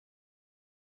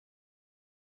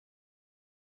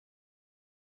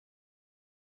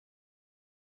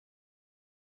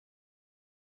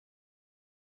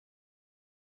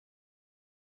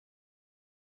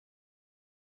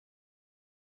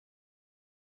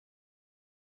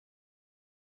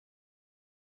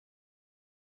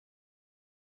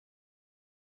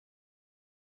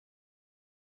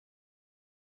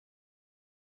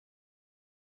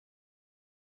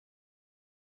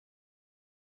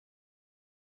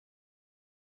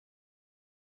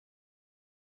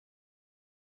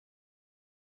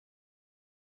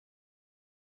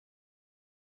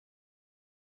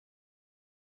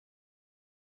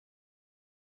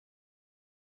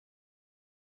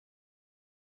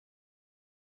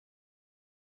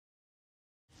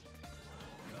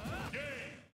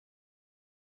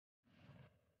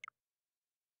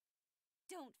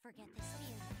Don't forget this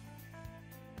feeling.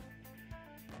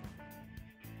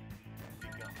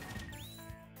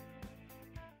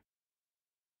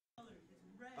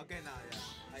 Okay, now, yeah.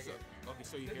 I get it. Okay,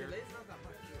 so you hear it?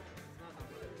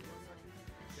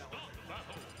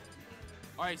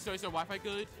 Alright, so is the Wi-Fi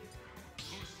good?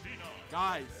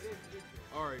 Guys.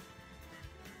 Alright.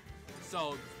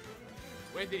 So,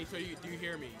 wait, so do you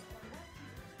hear me?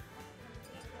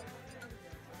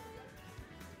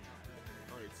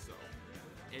 Alright, so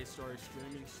it started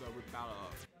streaming, so we're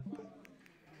about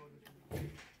to...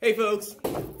 Hey folks,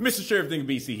 Mr. Sheriff Thing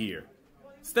BC here.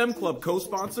 STEM Club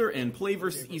co-sponsor and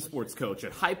PlayVS esports coach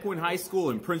at High Point High School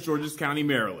in Prince George's County,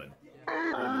 Maryland. A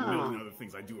million other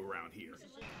things I do around here.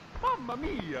 Mamma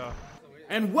mia!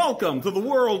 And welcome to the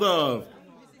world of...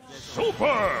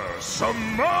 Super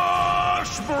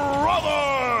Smash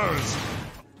Brothers!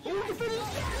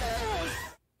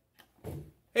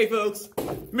 Hey folks,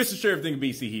 Mr. Sheriff Thing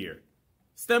BC here.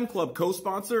 STEM Club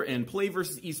co-sponsor and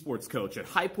PlayVS esports coach at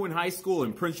High Point High School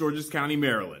in Prince George's County,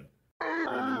 Maryland. A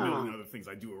million other things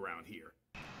I do around here.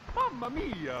 Mamma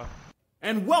mia!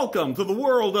 And welcome to the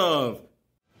world of...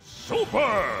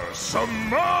 Super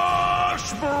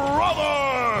Smash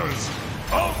Brothers!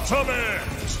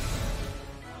 Ultimate!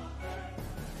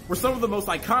 Where some of the most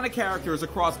iconic characters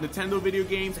across Nintendo video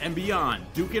games and beyond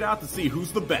duke it out to see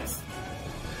who's the best.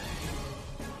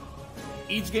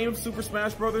 Each game of Super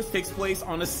Smash Bros. Takes place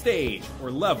on a stage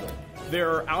or level.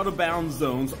 There are out-of-bounds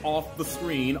zones off the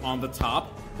screen on the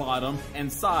top, bottom,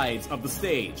 and sides of the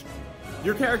stage.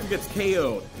 Your character gets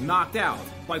KO'd, knocked out,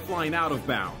 by flying out of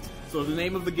bounds. So the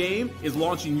name of the game is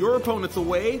launching your opponents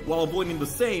away while avoiding the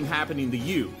same happening to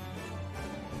you.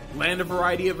 Land a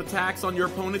variety of attacks on your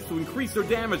opponents to increase their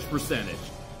damage percentage.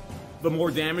 The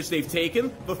more damage they've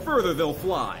taken, the further they'll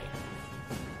fly.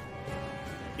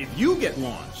 If you get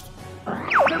launched,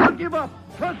 Never give up!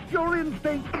 Trust your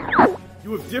instinct!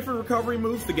 you have different recovery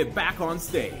moves to get back on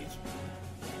stage.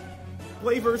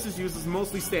 PlayVS uses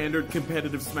mostly standard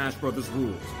competitive Smash Bros.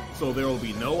 Rules, so there will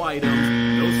be no items,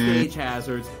 no stage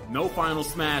hazards, no final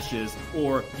smashes,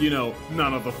 or, you know,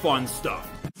 none of the fun stuff.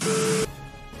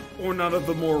 Or none of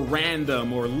the more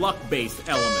random or luck-based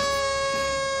elements.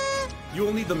 You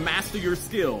will need to master your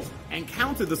skills and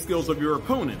counter the skills of your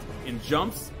opponent in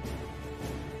jumps,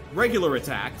 regular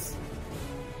attacks,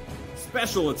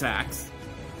 special attacks,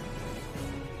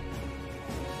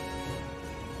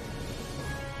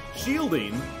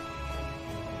 shielding,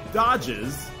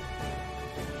 dodges,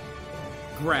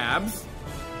 grabs,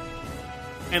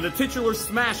 and the titular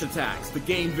smash attacks to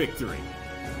gain victory.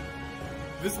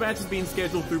 This match is being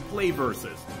scheduled through PlayVS,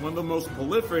 one of the most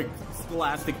prolific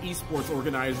scholastic esports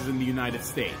organizers in the United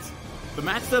States. The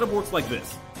match setup works like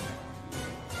this.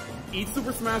 Each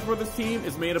Super Smash Bros. Team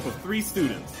is made up of 3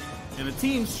 students, and the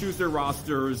teams choose their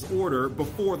roster's order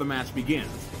before the match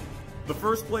begins. The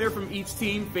first player from each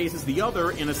team faces the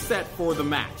other in a set for the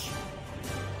match.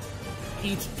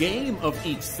 Each game of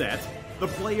each set, the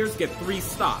players get 3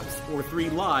 stocks, or 3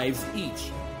 lives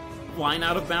each. Flying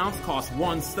out of bounds costs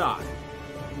 1 stock.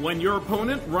 When your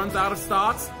opponent runs out of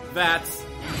stocks, that's...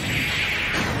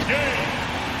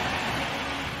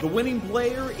 The winning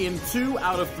player in 2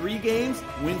 out of 3 games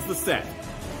wins the set.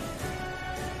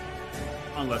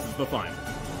 Unless it's the final.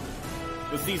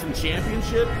 The season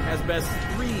championship has best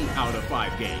 3 out of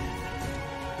 5 games.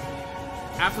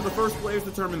 After the first players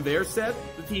determine their set,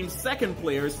 the team's second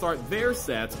players start their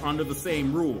sets under the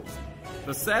same rules.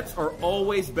 The sets are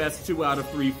always best 2 out of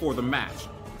 3 for the match.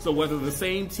 So whether the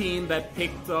same team that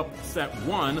picked up set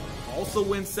 1 also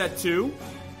wins set 2,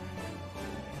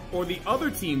 or the other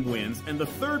team wins and the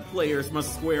third players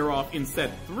must square off in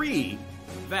set 3,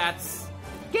 that's...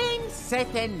 Game,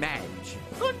 set, and match.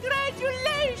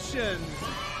 Congratulations!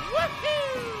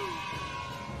 Woohoo!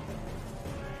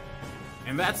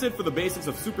 And that's it for the basics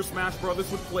of Super Smash Bros.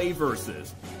 With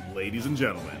PlayVS. Ladies and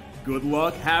gentlemen, good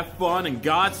luck, have fun, and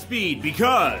Godspeed,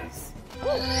 because...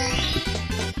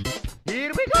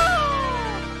 Here we go!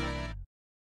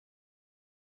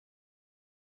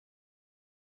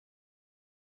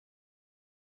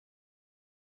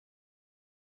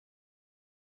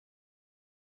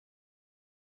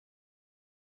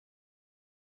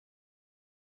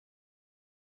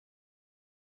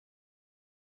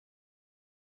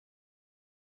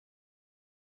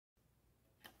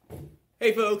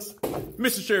 Hey folks,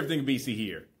 Mr. Sheriff Thing BC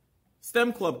here.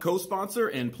 STEM Club co-sponsor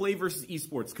and PlayVS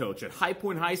esports coach at High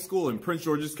Point High School in Prince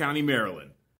George's County, Maryland.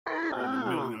 A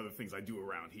million other things I do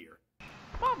around here.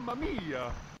 Mamma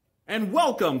mia! And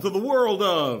welcome to the world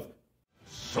of...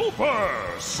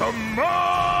 Super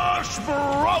Smash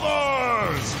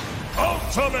Brothers!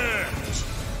 Ultimate!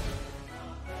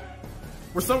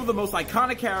 where some of the most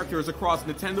iconic characters across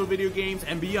Nintendo video games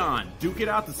and beyond duke it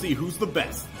out to see who's the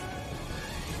best.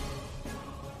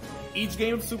 Each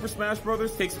game of Super Smash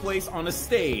Bros. Takes place on a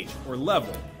stage, or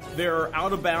level. There are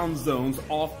out-of-bounds zones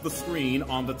off the screen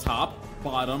on the top,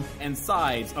 bottom, and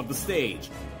sides of the stage.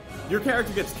 Your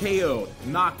character gets KO'd,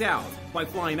 knocked out, by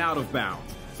flying out of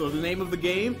bounds. So the name of the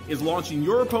game is launching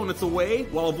your opponents away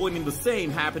while avoiding the same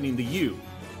happening to you.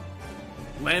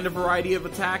 Land a variety of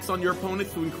attacks on your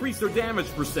opponents to increase their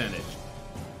damage percentage.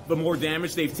 The more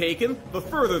damage they've taken, the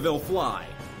further they'll fly.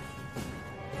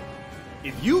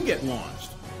 If you get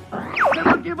launched,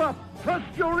 Never give up. Trust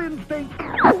your instinct.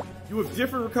 you have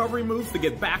different recovery moves to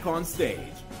get back on stage.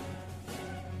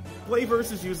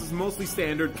 PlayVS uses mostly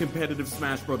standard competitive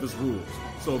Smash Bros. Rules,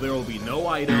 so there will be no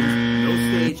items, no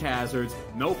stage hazards,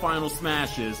 no final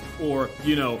smashes, or,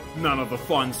 you know, none of the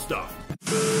fun stuff.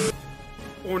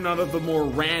 Or none of the more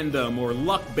random or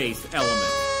luck-based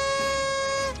elements.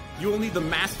 You will need to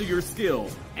master your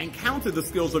skills and counter the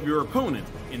skills of your opponent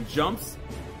in jumps,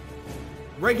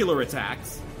 regular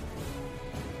attacks,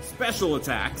 special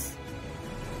attacks,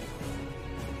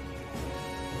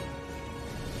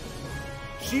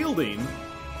 shielding,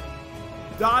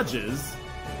 dodges,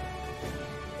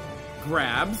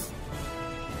 grabs,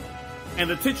 and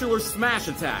the titular smash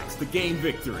attacks to gain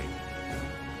victory.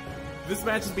 This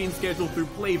match is being scheduled through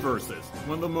PlayVS,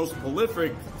 one of the most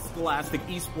prolific scholastic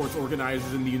esports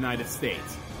organizers in the United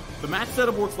States. The match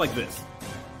setup works like this.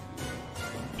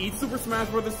 Each Super Smash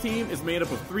Bros. Team is made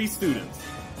up of 3 students,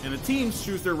 and the teams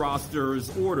choose their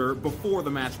roster's order before the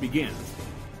match begins.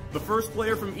 The first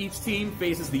player from each team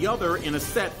faces the other in a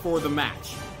set for the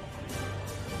match.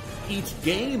 Each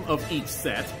game of each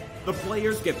set, the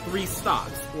players get 3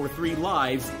 stocks, or 3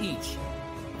 lives each.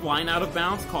 Flying out of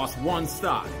bounds costs 1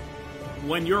 stock.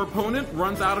 When your opponent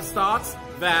runs out of stocks,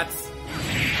 that's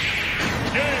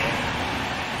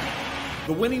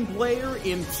the winning player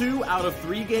in 2 out of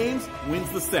 3 games wins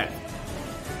the set.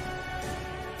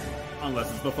 Unless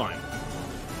it's the final.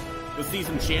 The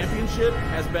season championship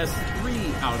has best 3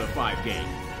 out of 5 games.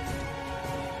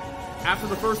 After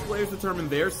the first players determine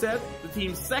their set, the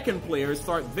team's second players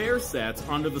start their sets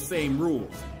under the same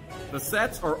rules. The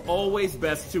sets are always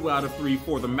best 2 out of 3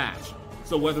 for the match.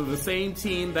 So whether the same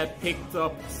team that picked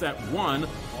up set 1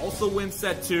 also wins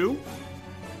set 2,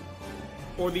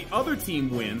 or the other team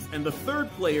wins and the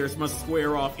third players must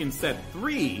square off in set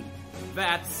 3,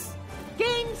 that's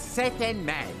Game, set, and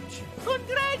match.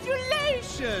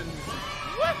 Congratulations!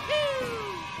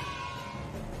 Woohoo!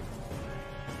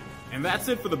 And that's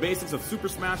it for the basics of Super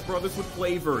Smash Bros. With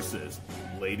PlayVS.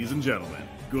 Ladies and gentlemen,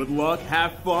 good luck,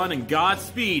 have fun, and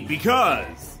Godspeed,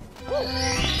 because...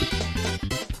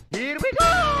 Here we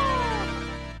go!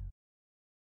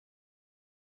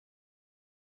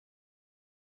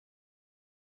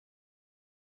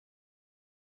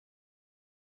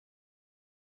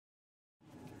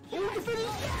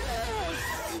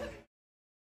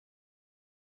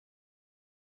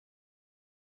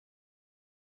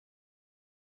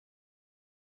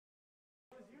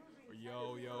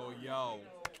 Yo, yo, yo.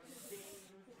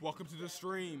 Welcome to the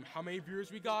stream. How many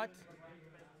viewers we got?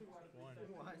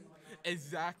 1.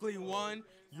 Exactly 1.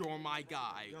 You're my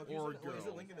guy. Or girl. Is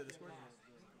it link in the Discord?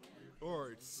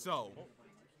 Alright, so.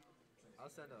 I'll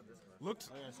send out Discord. Looks.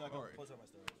 So I can Alright. post on my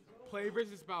story.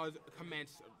 PlayVS is about to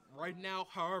commence right now.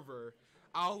 However,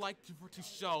 I would like to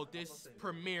show this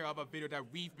premiere of a video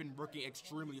that we've been working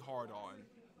extremely hard on.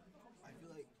 I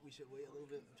feel like we should wait a little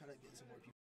bit. I'm trying to get some more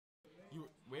people. You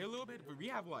wait a little bit, but we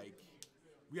have like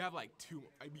 2.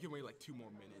 We can wait like 2 more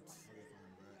minutes.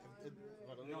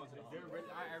 No,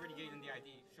 I already gave them the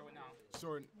ID. Show it now.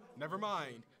 So never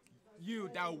mind. You,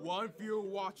 that one viewer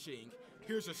watching,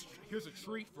 here's a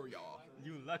treat for y'all.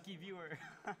 You lucky viewer.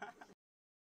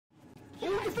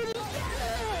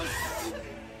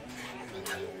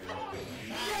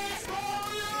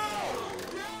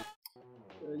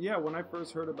 Yeah, when I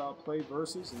first heard about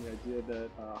PlayVS and the idea that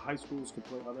high schools could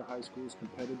play other high schools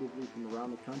competitively from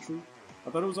around the country, I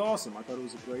thought it was awesome. I thought it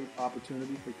was a great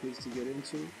opportunity for kids to get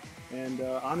into. And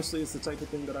honestly, it's the type of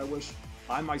thing that I wish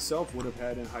I myself would have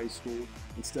had in high school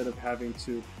instead of having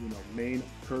to, remain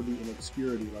Kirby in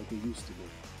obscurity like we used to do.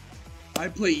 I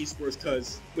play esports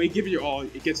because when you give it your all,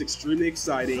 it gets extremely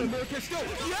exciting,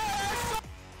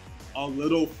 a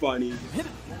little funny.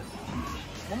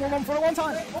 One for the one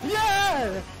time.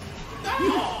 Yeah!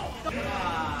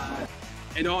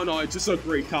 And all in all, it's just a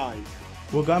great time.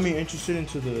 What got me interested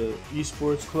into the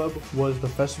esports club was the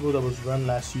festival that was run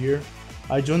last year.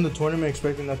 I joined the tournament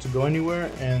expecting not to go anywhere,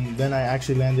 and then I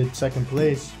actually landed second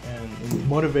place, and it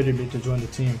motivated me to join the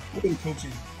team. I've been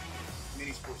coaching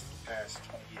mini sports for the past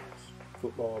 20 years.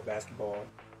 football, basketball,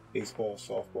 baseball,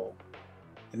 softball.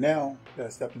 And now that I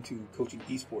stepped into coaching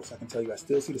esports, I can tell you I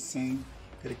still see the same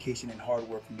dedication and hard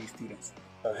work from these students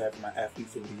that I have from my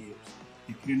athletes over the years.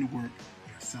 They put in the work,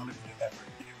 they're solid in their effort,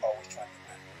 and they're always trying to get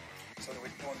better. So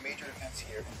we're doing major events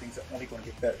here, and things are only going to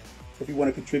get better. So if you want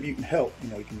to contribute and help, you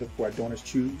can look for our donors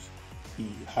choose, the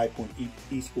High Point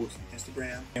Esports on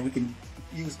Instagram, and we can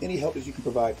use any help that you can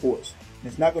provide for us. And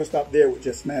it's not going to stop there with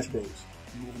just Smash Bros.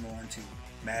 We're moving on to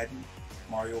Madden,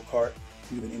 Mario Kart,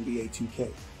 even NBA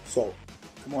 2K. So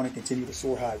come on and continue to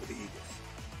soar high with the Eagles.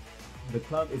 The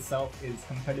club itself is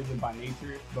competitive by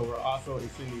nature, but we're also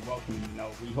extremely welcoming.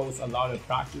 We host a lot of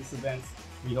practice events,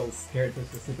 we host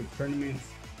character-specific tournaments,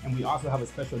 and we also have a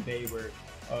special day where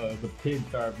the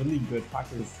kids are really good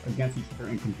practice against each other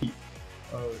and compete.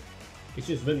 It's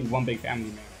just really one big family,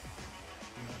 man.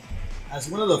 As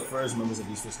one of the first members of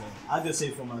Esports Club, I can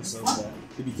say for myself that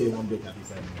it became one big happy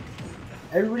family.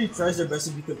 Everybody tries their best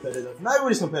to be competitive. Not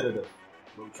everybody's competitive,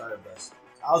 but we try our best.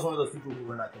 I was one of those people who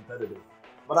were not competitive.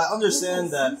 But I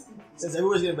understand that since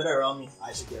everybody's getting better around me,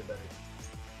 I should get better.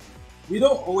 We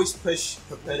don't always push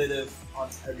competitive on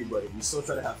everybody. We still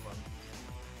try to have fun.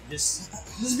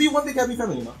 Just be one big happy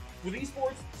family, With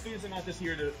esports, students are not just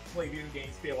here to play video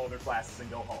games, fail all their classes, and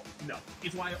go home. No.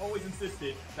 It's why I always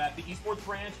insisted that the esports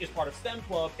branch is part of STEM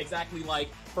Club, exactly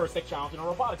like First Tech Challenge and a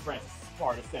robotics branch is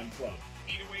part of STEM Club.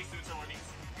 Either way, students are learning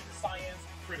computer science,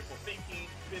 critical thinking,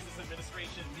 business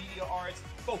administration, media arts,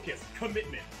 focus,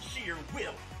 commitment, sheer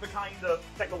will, the kind of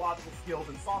technological skills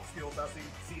and soft skills that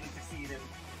succeed in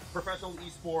professional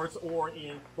esports or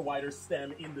in the wider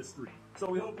STEM industry. So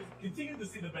we hope to continue to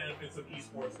see the benefits of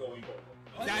esports going forward.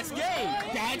 That's gay!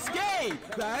 That's gay!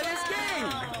 That is gay!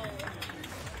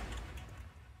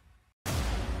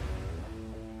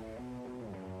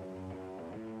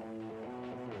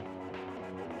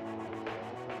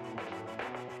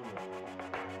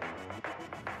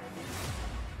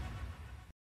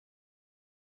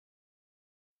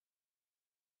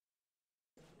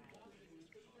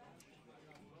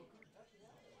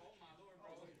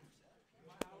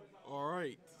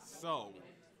 Alright, so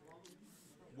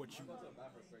what you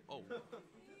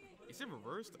is it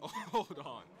reversed? Oh, hold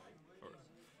on.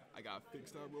 I gotta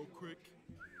fix that real quick.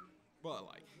 But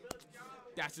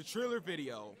that's a trailer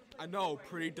video. I know,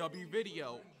 pretty W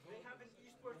video.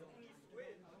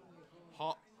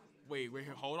 Wait,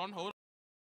 hold on.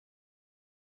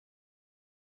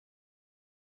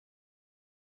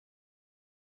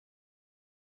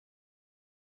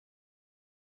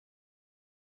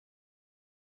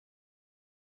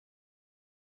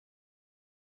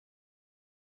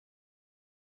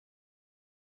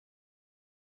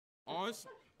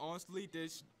 Honestly,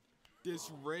 this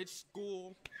rich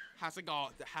school has like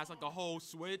a whole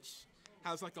Switch,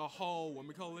 has like a whole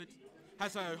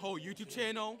has a whole YouTube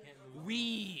channel.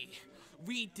 We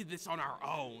did this on our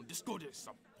own. The school didn't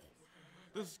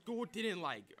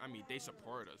they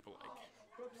supported us, but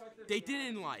they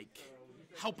didn't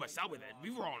help us out with it.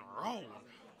 We were on our own.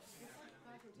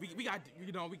 We got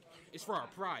it's for our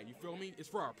pride. You feel me? It's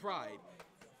for our pride.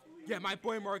 Yeah, my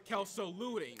boy Markel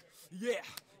saluting. Yeah.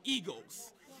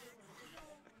 Eagles.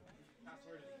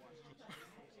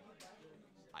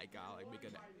 I gotta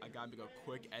make a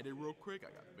quick edit real quick. I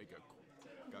gotta make a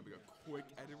quick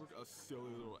edit, a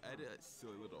silly little edit,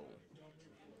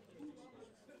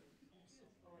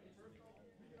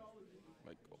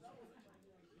 Michael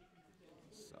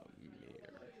Samir.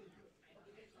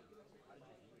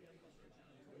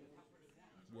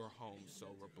 We're home, so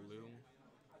we're blue.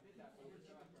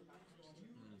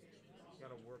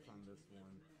 Gotta work on this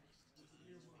one.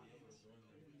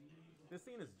 This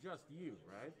scene is just you,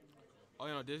 right?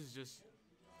 Oh, this is just.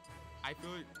 I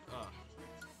feel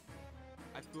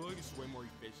like it's way more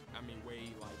efficient.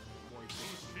 Way more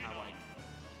efficient to have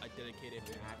a dedicated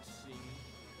match scene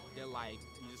than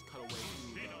you just cut away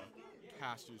to the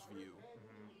caster's view.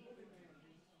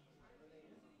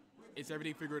 Is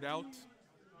everything figured out?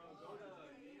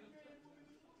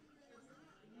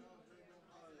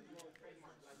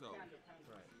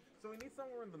 So we need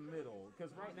somewhere in the middle,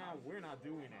 because right now we're not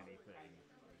doing anything.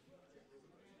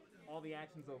 All the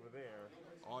action's over there.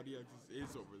 All the action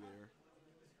is over there.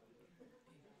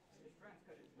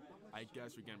 I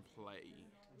guess we can play.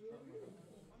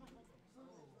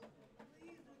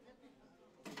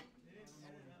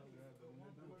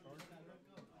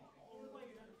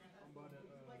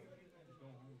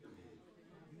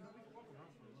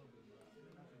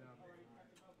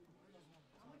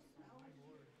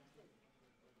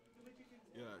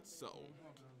 Yeah, so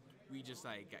we just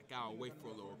gotta wait for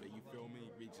a little bit, you feel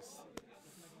me?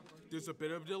 There's a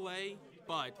bit of delay,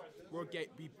 but we'll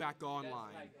be back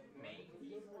online.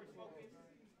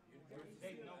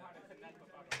 They know how to connect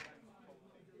without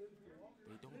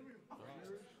They don't.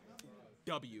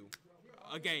 W.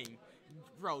 Again.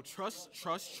 Bro, trust.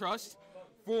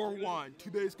 4-1.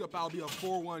 Today's about to be a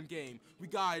 4-1 game. We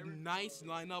got a nice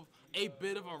lineup, a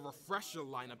bit of a refresher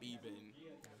lineup even.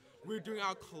 We're doing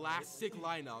our classic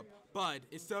lineup, but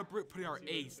instead of putting our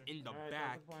ace in the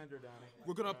back,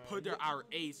 we're gonna put our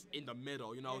ace in the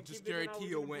middle. You know, just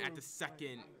guarantee a win at the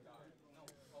second.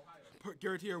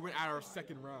 Guarantee a win at our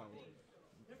second round.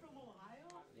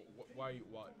 Why?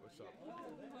 What? What's up?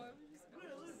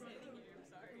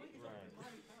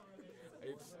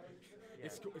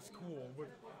 It's cool.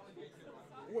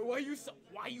 Why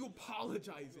are you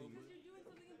apologizing?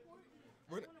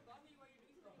 What do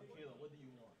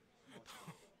you want?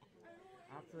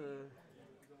 After.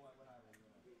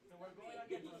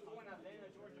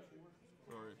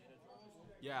 Sorry.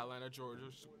 Yeah, Atlanta,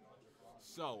 Georgia.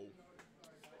 So,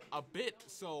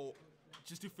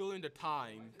 just to fill in the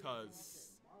time,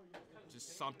 cause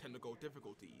just some technical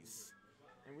difficulties.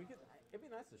 And it'd be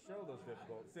nice to show those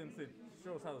difficulties, since it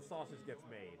shows how the sausage gets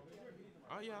made.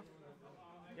 Oh, yeah.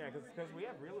 Yeah, because we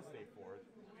have real estate for it.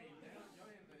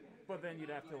 But then you'd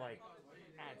have to, like,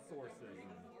 add sources.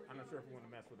 And I'm not sure if we want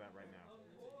to mess with that right now.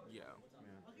 Yeah.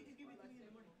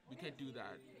 We can't do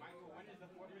that.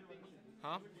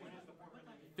 Huh?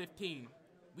 15.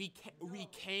 We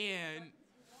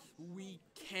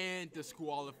can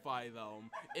disqualify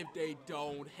them if they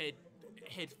don't hit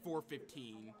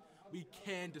 415. We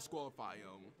can disqualify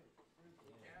them.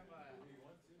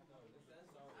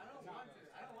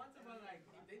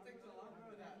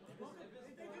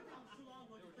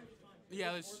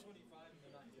 Yeah,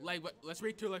 let's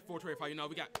wait till like 425. You know,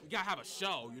 we gotta have a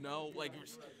show. You know, like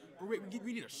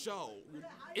we need a show.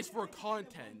 It's for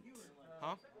content,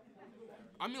 huh?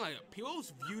 I mean, like people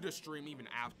view the stream even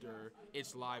after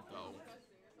it's live, though.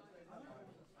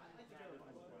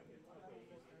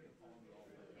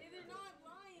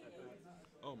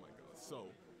 Oh my god.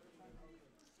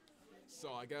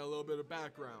 So I got a little bit of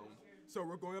background. So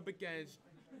we're going up against.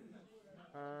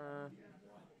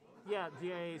 Yeah,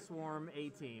 GIA Swarm A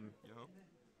team. Yeah.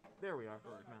 There we are.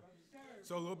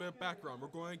 So a little bit of background. We're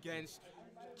going against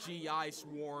GIA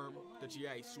Swarm. The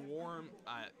GIA Swarm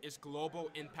is Global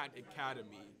Impact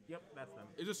Academy. Yep, that's them.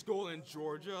 It's a school in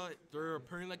Georgia. They're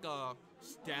apparently like a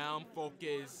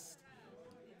STEM-focused,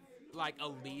 like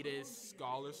elitist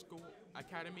scholar school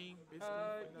academy, basically.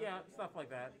 Yeah, stuff like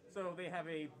that. So they have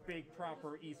a big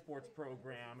proper esports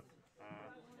program.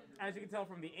 As you can tell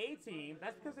from the A team,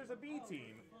 that's because there's a B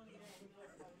team.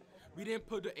 We didn't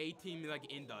put the A team like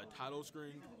in the title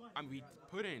screen. I mean, we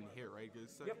put it in here, right?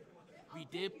 Yep. We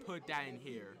did put that in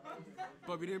here,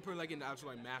 but we didn't put it like in the actual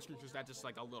like mass screen because that's just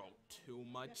like a little too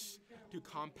much, too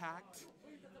compact.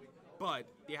 But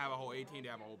they have a whole A team, they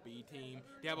have a whole B team,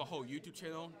 they have a whole YouTube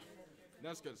channel.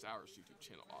 That's because it's our YouTube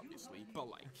channel, obviously. But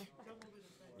like,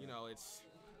 you know,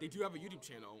 they do have a YouTube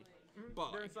channel.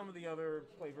 But There are some of the other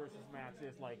PlayVS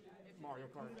matches like Mario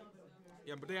Kart.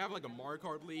 Yeah, but they have like a Mario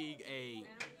Kart League,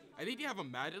 I think they have a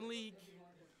Madden League.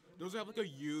 Those have like a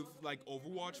youth like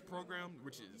Overwatch program,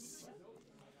 which is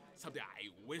something I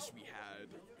wish we had.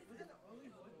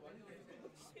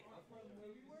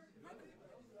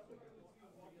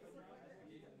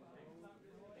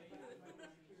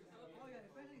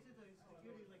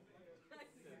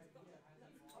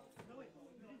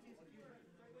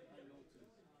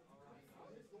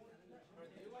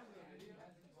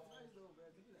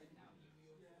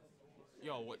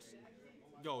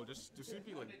 There seems to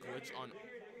be like a glitch on.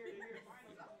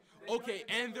 Okay,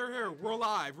 and they're here. We're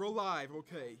live.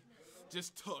 Okay,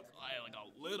 just took like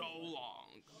a little long.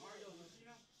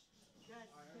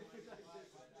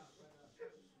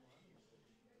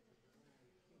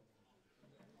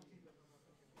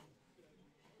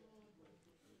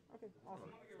 Okay,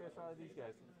 awesome. Let's get a shot of these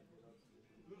guys.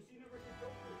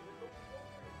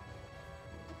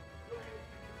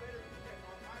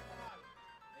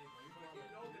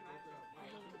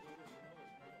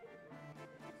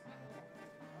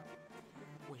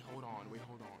 Wait,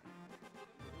 hold on.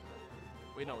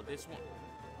 Wait, no, this one.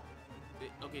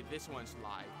 Okay, this one's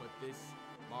live, but this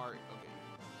Mario. Okay,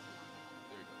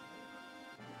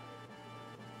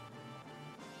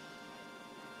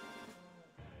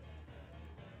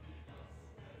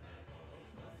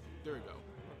 there we go. There we go.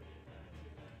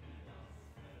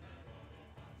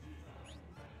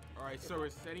 Alright, so we're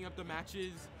setting up the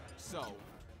matches. So,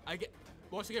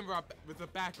 once again, with the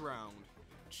background,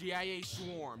 GIA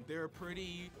Swarm, they're a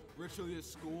pretty ritually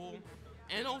school.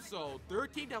 And also, they're a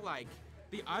team that, like,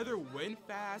 they either win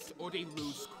fast or they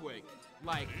lose quick.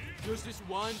 Like, there's this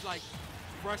one, like,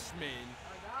 freshman.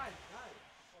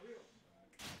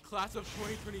 class of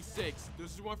 2026,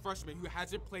 this is one freshman who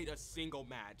hasn't played a single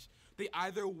match. They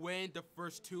either win the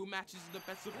first 2 matches in the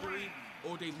best of 3,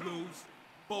 or they lose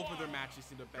both of their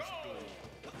matches in the best of 3.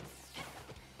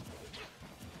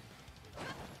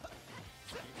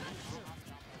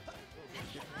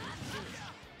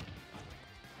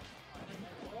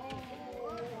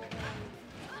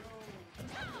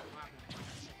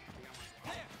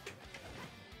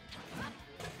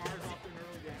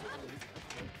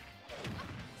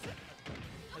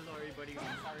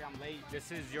 I'm sorry I'm late.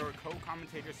 This is your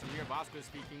co-commentator Samir Vasquez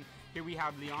speaking. Here we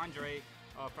have Leandre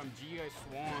from GIA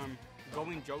Swarm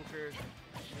going Joker,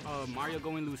 Mario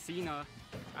going Lucina.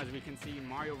 As we can see,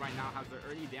 Mario right now has the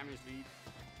early damage lead.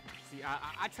 See,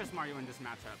 I trust Mario in this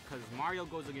matchup because Mario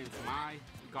goes against my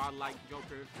godlike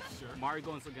Joker. Sure. Mario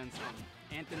goes against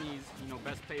Anthony's,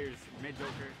 best players mid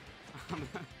Joker.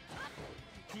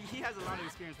 He has a lot of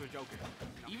experience with Joker.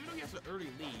 Even though he has an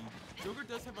early lead, Joker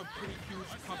does have a pretty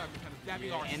huge combat mechanic. That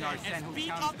being and Arsene, who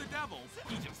speak comes, of the devils,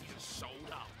 he just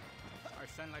showed up.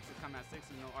 Arsene likes to come at 6.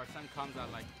 Arsene comes at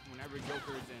whenever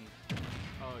Joker's in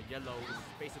yellow, it's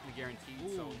basically guaranteed.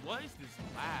 Ooh, so what is this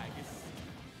lag?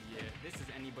 This is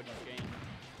anybody's game.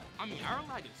 I mean, our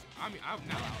lag is. I'm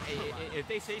not. If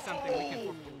they say something, we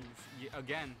can lose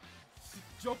again.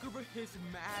 Joker with his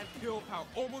mad kill power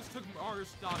almost took Mario's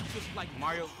stock, just like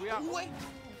Mario. Wait.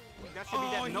 That should be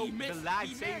that. Nope, missed, the lag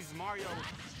saves Mario.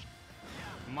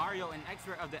 Mario, an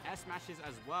expert of the S smashes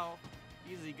as well,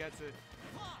 easily gets it.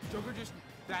 Joker just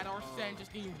that Arsene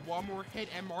just need one more hit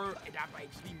and Mario. That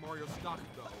might just be Mario's stock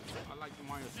though. I like the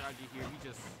Mario strategy here.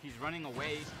 He's running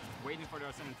away, waiting for the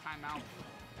Arsene timeout.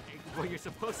 What you're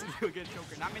supposed to do against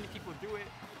Joker. Not many people do it,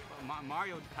 but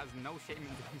Mario has no shame in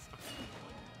doing so.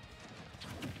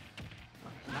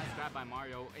 Nice grab by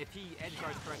Mario. If he edge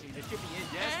guards correctly, this should be it.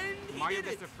 Yes, and Mario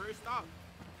gets the first stop.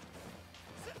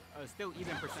 Still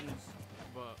even percentage,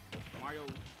 but Mario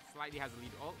slightly has a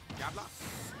lead. Oh, jab block.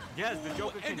 Yes, the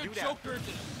Joker can do that. And the Joker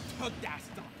just took that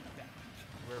stop.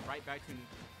 We're right back to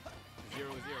 0-0,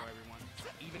 everyone.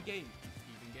 Even game.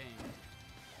 Even game.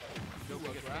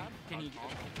 Joker gets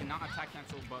cannot attack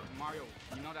cancel, but Mario,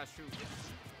 that's true.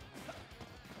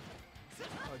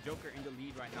 Joker in the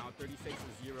lead right now,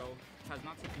 36-0. Has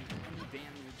not taken any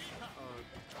damage.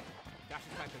 Dash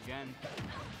attack again.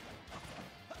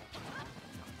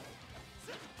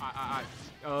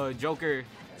 Joker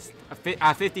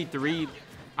at 53.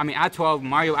 At 12.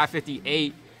 Mario at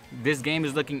 58. This game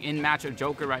is looking in match of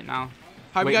Joker right now.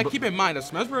 We gotta keep in mind that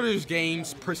Smash Brothers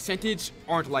games percentage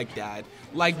aren't like that.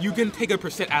 Like you can take a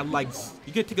percent at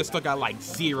you can take a stock at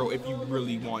 0 if you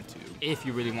really want to. If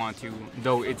you really want to,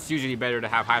 though, it's usually better to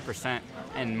have high percent,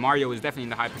 and Mario is definitely in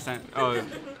the high percent.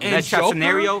 Let's chat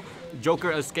scenario.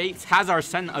 Joker escapes, has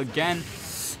Arsene again.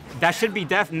 That should be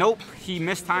def. Nope, he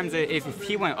mistimes it. If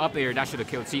he went up air, that should have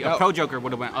killed. See, a pro Joker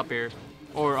would have went up air,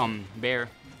 or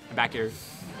back air.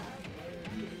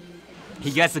 He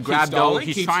gets the grab though.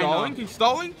 He's trying to. Keep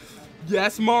stalling.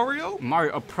 Yes, Mario.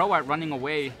 Mario, a pro at running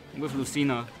away with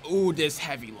Lucina. Ooh, this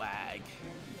heavy lag.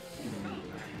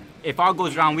 If all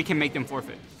goes wrong, we can make them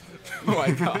forfeit. Oh my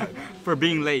god. For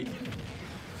being late.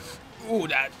 Ooh,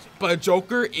 but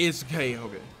Joker is okay.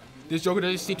 This Joker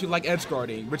doesn't seem to like edge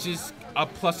guarding, which is a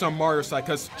plus on Mario's side,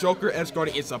 because Joker edge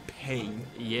guarding is a pain.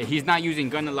 Yeah, he's not using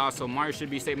gun a lot, so Mario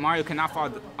should be safe. Mario cannot fall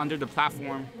under the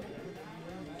platform.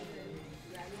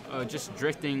 Just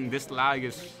drifting. This lag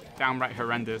is downright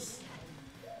horrendous.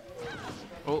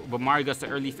 Oh, but Mario gets the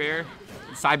early fair.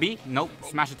 Side B? Nope.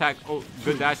 Smash attack. Oh,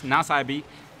 good dash. Now side B.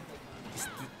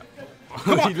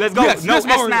 Let's go. Yes, no yes,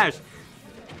 S smash.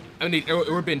 I mean, it would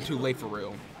have been too late for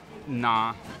real.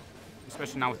 Nah.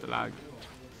 Especially not with the lag.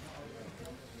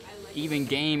 Even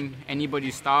game.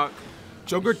 Anybody's stock.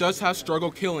 Joker does have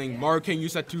struggle killing. Mario can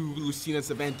use that to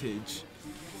Lucina's advantage.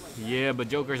 Yeah, but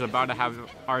Joker's about to have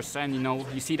Arsene,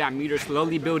 You see that meter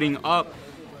slowly building up.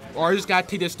 Mario just gotta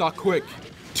take this stock quick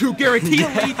to guarantee a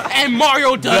lead, and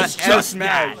Mario does just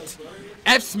that.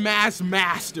 F smash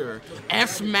master. F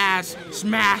smash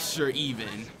smasher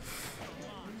even.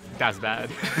 That's bad.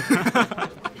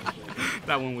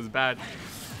 That one was bad.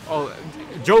 Oh,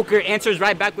 Joker answers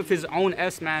right back with his own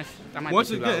S smash. That might Once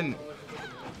be too again, loud.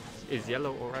 Is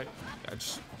yellow alright?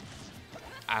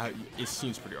 It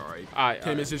seems pretty alright.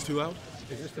 Tim, is this too loud?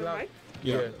 Is this too loud?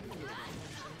 Yeah.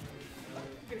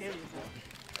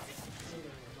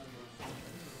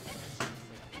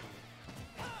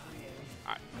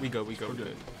 We go. We're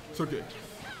good. So good.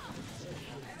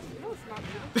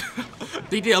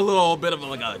 They did a little bit of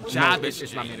a jab. No,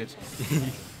 it's not muted.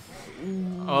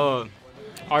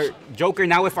 Our Joker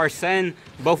now with Arsene,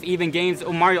 both even games.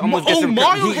 Oh, Mario almost gets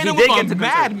Mario hit him with a the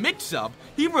mad mix-up.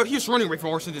 He was running away from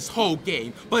Orson this whole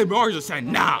game, but Mario just said,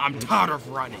 nah, I'm tired of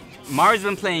running. Mario's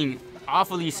been playing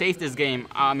awfully safe this game.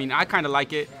 I mean, I kind of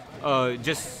like it.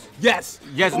 Just... Yes.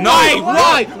 Yes. No.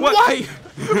 Why?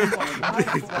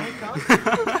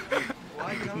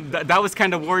 That was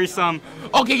kind of worrisome.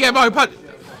 Okay, yeah, Mario, but...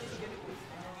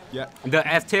 Yeah. The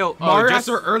F-tail. Mario has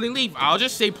an early leave. I'll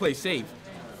just say play safe.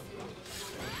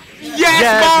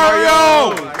 Yes,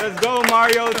 Mario! Let's go,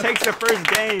 Mario. Takes the first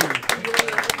game.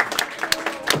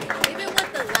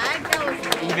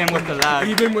 Even with the lag.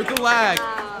 Even with the lag.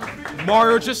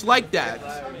 Mario just like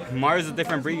that. Mario's a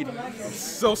different breed.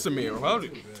 So, Samir,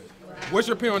 what's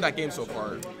your opinion on that game so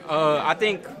far? I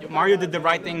think Mario did the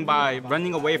right thing by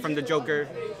running away from the Joker.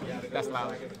 That's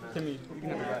loud. Timmy, you can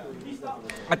have that.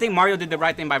 I think Mario did the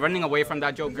right thing by running away from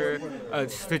that Joker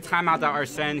to time out that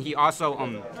Arsene. He also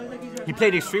he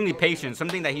played extremely patient,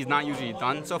 something that he's not usually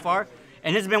done so far,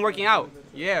 and it's been working out.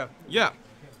 Yeah. Yeah.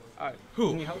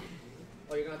 Who? Need help?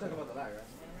 Oh, you're gonna talk about the lag, right?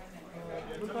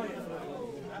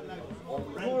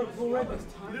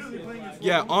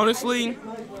 Yeah, honestly,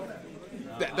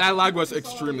 that lag was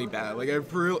extremely bad. Like, I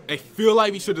feel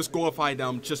like we should disqualify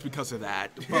them just because of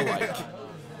that.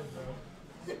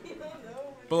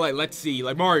 But like, let's see.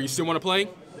 Like, Mario, you still want to play?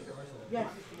 Yeah,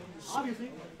 obviously.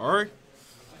 All right.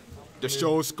 The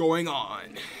show's going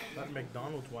on. That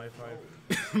McDonald's Wi-Fi.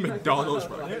 McDonald's,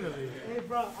 bro. Hey,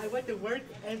 bro, I went to work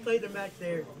and played the match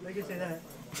there. Like you say that.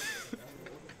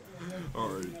 All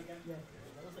right.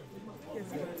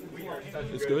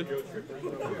 It's good?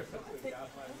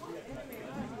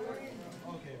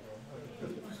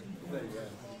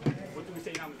 What do we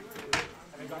say now?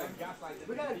 We got a gaslighter.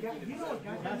 You know what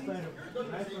gaslighter?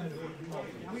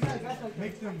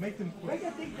 Make them quick. Make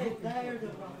them think that they're the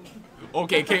problem.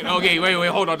 Okay, wait,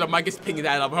 hold on. The mic is picking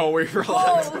that up. Oh, wait,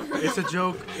 relax. It's a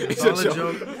joke. It's all a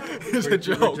joke. It's a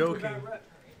joke. We're joking.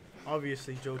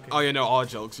 Obviously joking. Oh, you know, all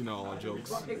jokes. You know, all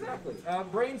jokes. Exactly.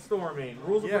 Brainstorming.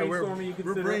 Rules of brainstorming. You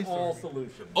consider all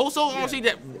solutions. Also, honestly,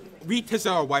 that we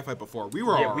tested our Wi-Fi before. We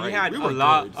were all right. We had a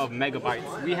lot of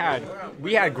megabytes. We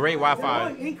had great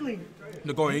Wi-Fi.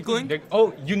 They're going Inkling?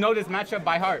 Oh, you know this matchup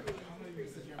by heart.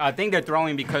 I think they're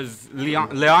throwing because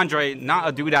Leandre, not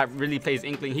a dude that really plays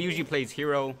Inkling. He usually plays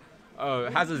Hero.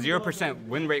 Has a 0%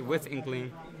 win rate with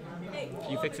Inkling.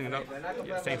 You fixing it up?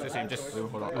 Yeah, same. Just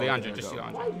hold on. Leandre, just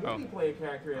Leandre. Oh. Play a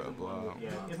character as well.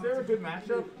 Yeah. Is there a good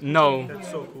matchup? No. That's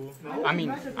so cool. I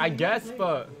mean, I guess,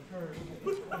 but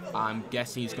I'm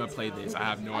guessing he's gonna play this. I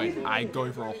have no idea. I'm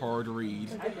going for a hard read.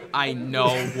 I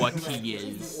know what he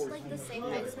is. Like the same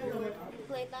high school you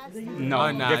played last time? No,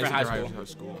 nah, different high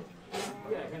school.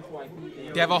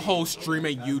 They have a whole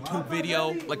streaming YouTube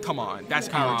video. Like, come on, that's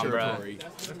kind of territory.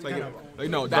 Like,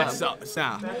 no, that sucks.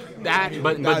 Nah,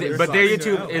 but their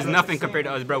YouTube is nothing compared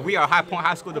to us, bro. We are High Point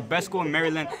High School, the best school in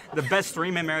Maryland, the best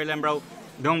stream in Maryland, bro.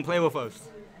 Don't play with us.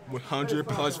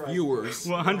 100+ viewers.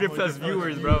 100+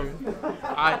 viewers, bro.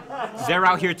 They're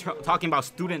out here talking about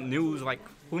student news. Like,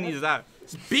 who needs that?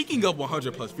 Speaking of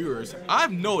 100+ viewers,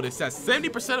 I've noticed that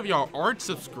 70% of y'all aren't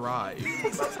subscribed.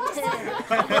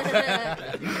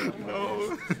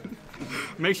 No.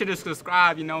 Make sure to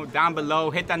subscribe, down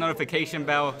below. Hit that notification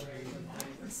bell.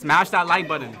 Smash that like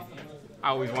button. I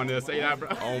always wanted to say that, bro.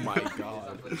 Oh my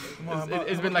god.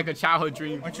 It's been like a childhood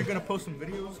dream. Aren't you gonna post some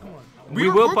videos? Come on. We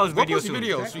will post videos soon.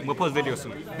 We'll post videos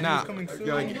soon. Nah.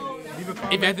 Like,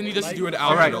 if Anthony doesn't do it,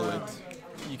 I'll handle it.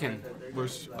 You can.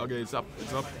 Okay, it's up.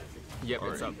 It's up. Yep,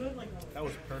 it's up. That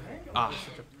was perfect.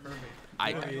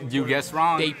 You guessed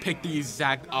wrong. They picked the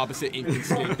exact opposite Inkling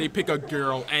skin. They pick a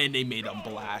girl and they made them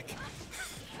black.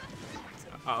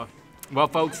 Well,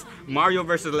 folks, Mario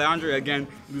versus Leandre again.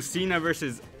 Lucina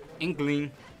versus Inkling.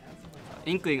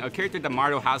 Inkling, a character that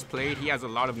Mario has played. He has a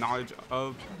lot of knowledge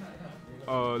of.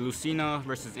 Lucina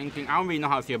versus Inkling. I don't really know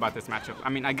how to feel about this matchup. I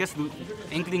mean, I guess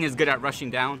Inkling is good at rushing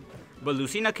down, but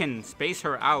Lucina can space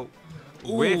her out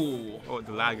with... Oh,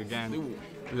 the lag again. Ooh.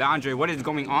 Leandre, what is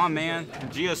going on, man?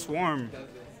 GIA Swarm.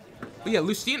 But yeah,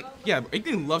 Lucina... Yeah,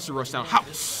 Inkling loves to rush down. How?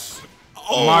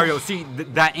 Oh. Mario, see,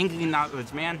 that Inkling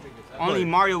knowledge, man. Only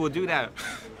Mario will do that.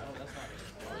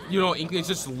 Inklings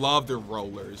just love their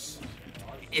rollers.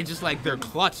 It's just like their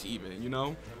clutch even,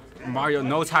 Mario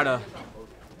knows how to...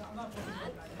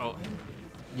 Oh.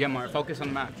 Yeah, Mario, focus on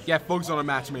the match. Yeah, focus on the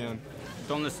match, man.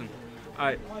 Don't listen. All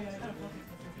right.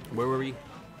 Where were we?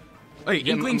 Hey,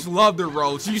 Inklings love their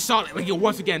rolls. You saw it,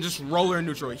 once again, just roller and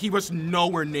neutral. He was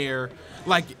nowhere near,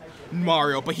 like,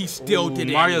 Mario, but he still did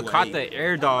it Mario anyway. caught the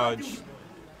air dodge.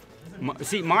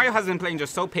 See, Mario has been playing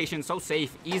just so patient, so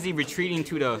safe, easy retreating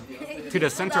to the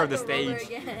center of the stage.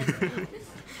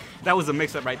 That was a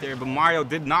mix-up right there, but Mario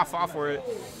did not fall for it.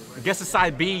 I guess the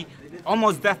side B,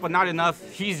 almost deaf, but not enough.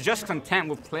 He's just content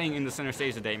with playing in the center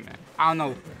stage today, man. I don't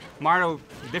know. Mario,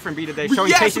 different beat today,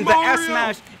 showing patience. The F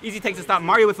smash, easy takes a stop.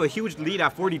 Mario with a huge lead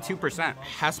at 42%.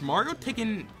 Has Mario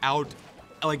taken out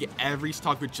like every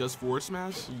stock with just forward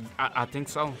smash? I think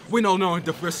so. Wait, no.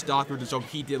 The first stock with the joke,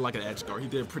 he did like an edge guard. He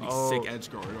did a pretty sick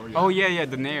edge guard. Oh yeah,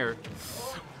 the Nair.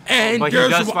 And but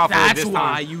that's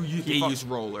why you use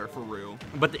roller for real.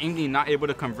 But the Inkling not able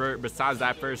to convert. Besides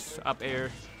that first up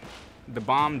air, the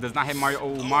bomb does not hit Mario.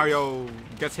 Oh, Mario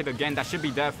gets hit again. That should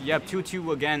be death. Yep,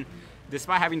 2-2 again.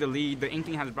 Despite having the lead, the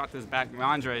Inkling has brought this back.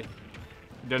 Leandre,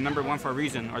 they're #1 for a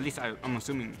reason, or at least I'm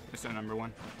assuming it's their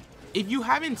 #1. If you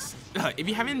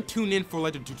haven't tuned in for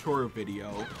like the tutorial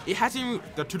video,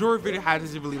 the tutorial video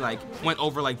hasn't really like went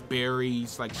over like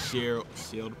berries, like shield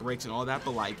breaks and all that,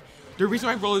 but like the reason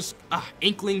why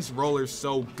Inkling's roller is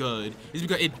so good is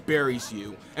because it buries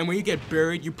you. And when you get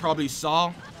buried, you probably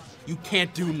saw, you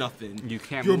can't do nothing. You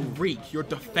can't You're move. weak, you're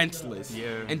defenseless.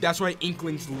 Yeah. And that's why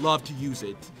Inklings love to use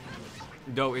it.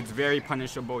 Though it's very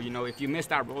punishable, you know, if you miss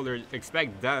that roller,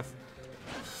 expect death.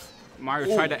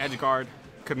 Mario tried to edge guard,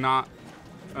 could not.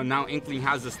 Now Inkling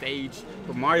has the stage,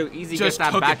 but Mario easy gets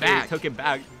that back air, took it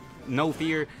back, no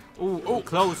fear. Ooh,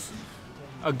 close.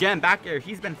 Again, back air.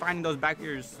 He's been finding those back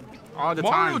airs all the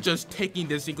time. Mario just taking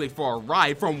this Inkling for a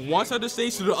ride from one side of the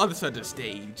stage to the other side of the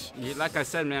stage. Yeah, like I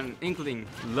said, man, Inkling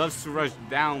loves to rush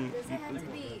down. Is that supposed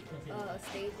to be a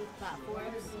stage with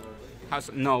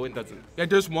platforms? No, it doesn't. Yeah,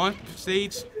 there's one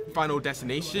stage, Final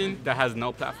Destination, that has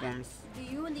no platforms. Do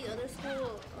you and the other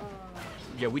school?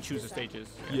 Yeah, we choose the stages.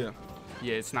 Yeah.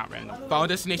 Yeah, it's not random. Final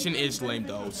Destination is lame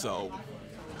though, so.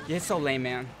 Yeah, it's so lame,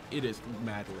 man. It is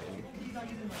mad lame.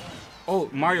 Oh,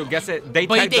 Mario gets it. They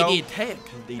did tech.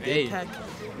 They did tech.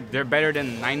 They're better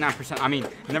than 99%. I mean,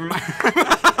 never mind.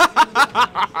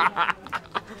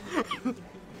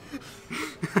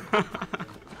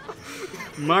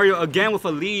 Mario again with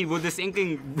a lead. Will this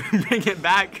Inkling bring it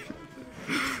back?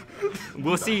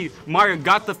 We'll see. Mario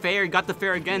got the fair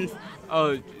again.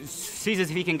 Sees if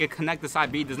he can connect the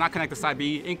side B. Does not connect the side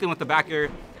B. Inkling with the back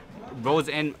air. Rolls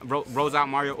in, rolls out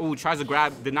Mario. Ooh, tries to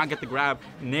grab. Did not get the grab.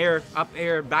 Nair, up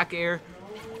air, back air.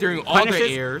 Doing all the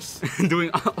airs. Doing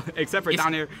all, except for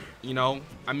down air. You know,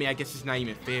 I mean, I guess it's not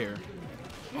even fair.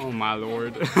 Oh my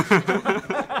lord.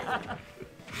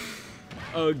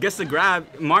 Gets the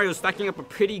grab. Mario's stacking up a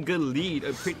pretty good lead.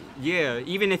 Yeah,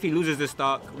 even if he loses this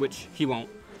stock, which he won't.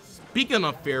 Speaking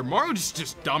of fair, Mario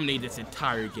just dominated this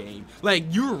entire game. Like,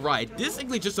 you're right. This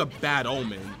is just a bad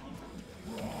omen.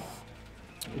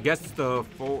 Gets the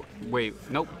full. Wait,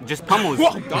 nope. Just pummels.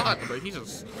 Oh God, but he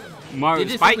just. Mario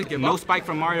spike. No spike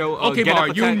from Mario. Okay,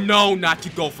 Mario, you know not to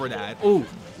go for that. Ooh.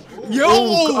 Yo!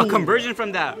 Ooh, a conversion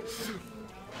from that.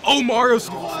 Oh, Mario's.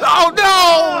 Oh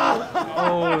no!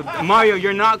 Oh, Mario,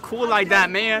 you're not cool like that,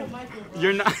 man.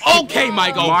 You're not. Okay,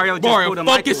 Michael. Mario,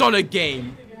 focus on the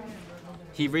game.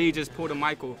 He really just pulled a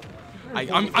Michael.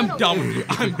 I'm done with you.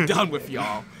 I'm done with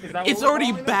y'all. It's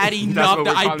already bad enough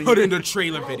that I put in the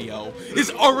trailer video. It's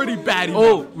already bad enough.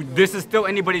 Oh, this is still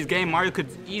anybody's game. Mario could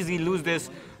easily lose this,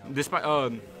 despite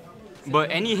but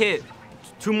any hit,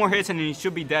 2 more hits and he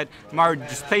should be dead. Mario,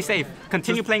 just play safe.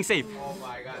 Continue playing safe.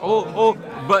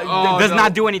 But does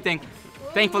not do anything.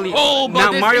 Thankfully, now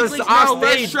Mario's off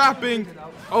stage. Trapping.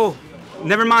 Oh,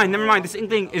 never mind. This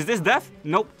Inkling, is this death?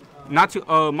 Nope. Not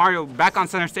to Mario back on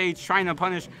center stage trying to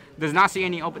punish. Does not see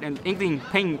any open, and Inkling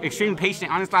playing extremely patient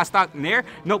on his last stock. There,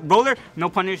 no roller, no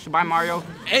punish by Mario.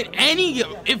 And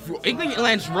if Inkling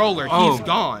lands roller, he's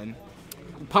gone.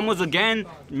 Pummels again,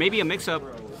 maybe a mix-up.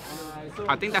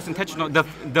 I think that's intentional. The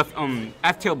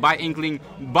F tilt by Inkling.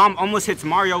 Bomb almost hits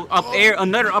Mario. Up air,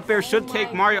 another up air should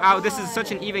take Mario out. This is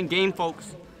such an even game,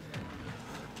 folks.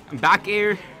 Back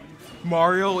air.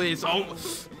 Mario is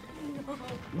almost.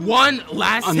 One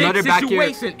last hit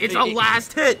situation. It's a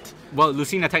last hit. Well,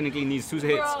 Lucina technically needs 2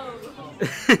 hits.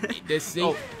 This thing.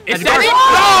 Oh, it's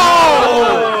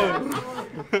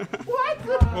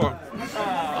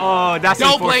Oh, that's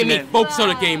Don't unfortunate. blame me. Focus on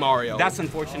the game, Mario. That's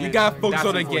unfortunate. You gotta focus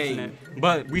on the game.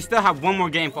 But we still have 1 more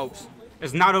game, folks.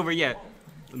 It's not over yet.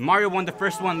 Mario won the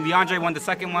first one. Leandre won the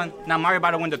second one. Now Mario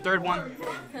about to win the third one.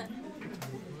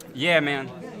 Yeah, man.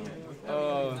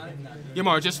 Yeah,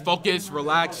 Mario, just focus,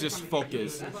 relax, just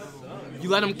focus. You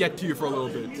let him get to you for a little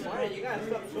bit.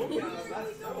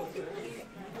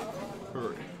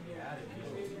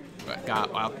 I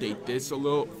gotta update this for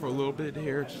a little bit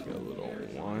here. Just get a little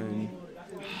 1.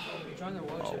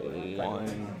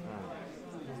 1.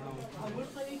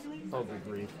 Oh, good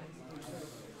grief.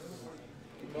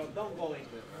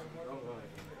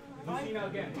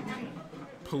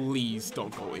 Please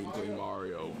don't go Inkling,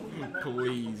 Mario.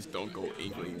 Please don't go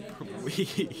Inkling.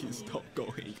 Please don't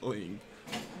go Inkling.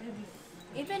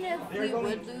 Even if we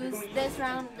would lose this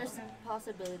round, there's some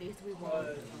possibilities we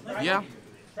won't. Yeah.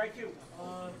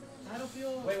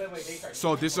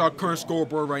 So this is our current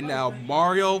scoreboard right now.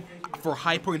 Mario, for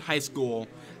High Point High School,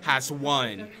 has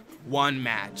won one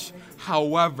match.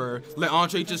 However,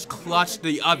 Leandre just clutched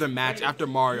the other match after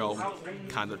Mario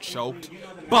kind of choked.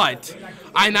 But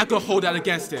I'm not going to hold that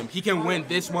against him. He can win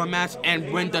this one match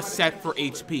and win the set for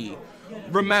HP.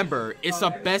 Remember, it's a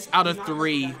best out of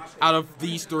 3 out of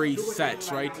these 3 sets,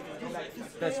 right?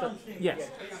 Yes.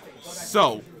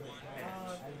 So,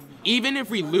 even if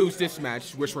we lose this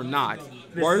match, which we're not,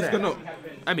 Mario's gonna.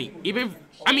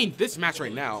 This match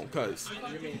right now, because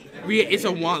it's a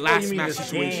last match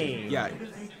situation. Game. Yeah.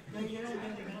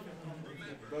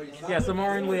 Yeah, so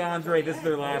Mario and Leandre, this is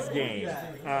their last game.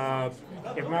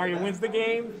 If Mario wins the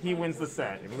game, he wins the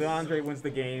set. If Leandre wins the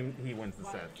game, he wins the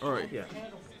set. All right. Yeah.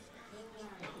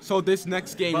 So this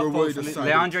next game, But we're really folks,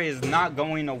 deciding. Leandre is not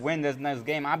going to win this next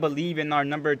game. I believe in our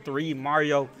number 3,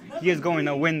 Mario. He is going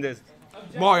to win this.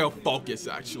 Mario, focus,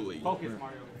 actually. Focus,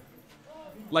 Mario.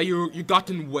 Like, you got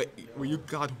in way. Where you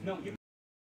got.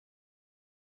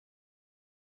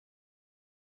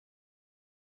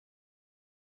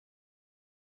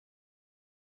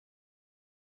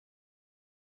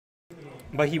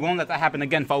 But he won't let that happen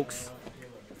again, folks.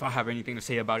 If I have anything to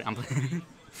say about it, I'm playing.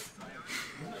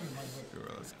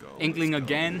 Let's go. Inkling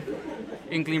again.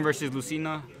 Inkling versus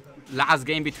Lucina. Last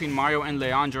game between Mario and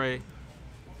Leandre.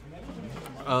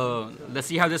 Let's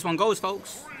see how this one goes,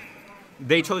 folks.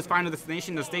 They chose Final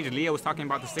Destination, the stage. Leah was talking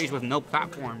about the stage with no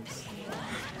platforms.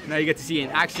 Now you get to see it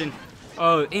in action.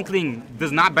 Inkling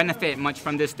does not benefit much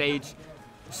from this stage.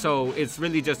 So it's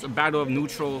really just a battle of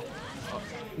neutral,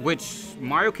 which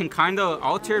Mario can kind of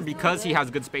alter because he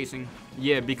has good spacing.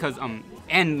 Yeah, because,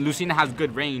 and Lucina has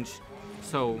good range.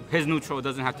 So his neutral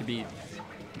doesn't have to be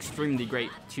extremely great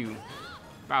to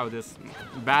battle this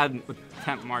bad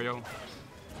attempt, Mario.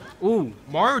 Ooh.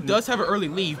 Mario does have an early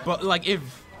lead, but like if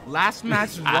last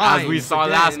match as we saw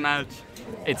last match,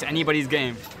 it's anybody's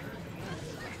game.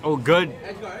 Oh, good.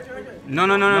 No.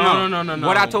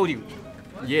 What I told you.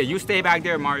 Yeah, you stay back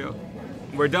there, Mario.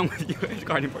 We're done with you edge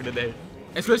guarding for today.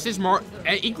 Especially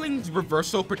Inkling's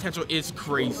reversal potential is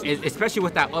crazy. Especially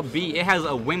with that up B. It has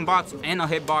a win box and a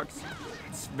hitbox.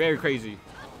 It's very crazy.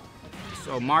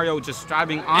 So Mario just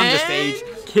striving on the stage.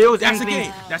 Kills that's Inkling. a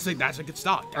game. That's a good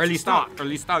stock. Early stock.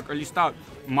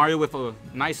 Mario with a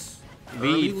nice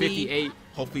lead, 58.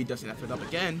 Hopefully he doesn't F it up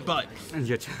again, but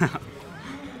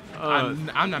I'm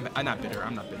not bitter.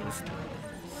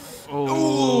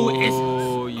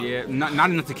 Oh, yeah. Not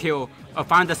enough to kill. A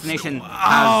Final Destination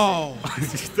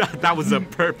has... that was a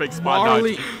perfect spot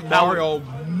dodge. Mario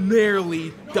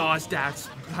nearly dodged that,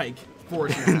 like,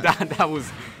 fortune. that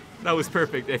was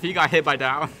perfect. If he got hit by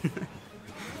that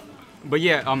But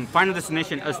yeah, Final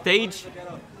Destination, a stage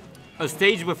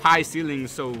with high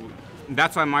ceilings, so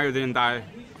that's why Mario didn't die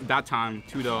that time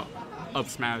to the up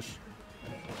smash.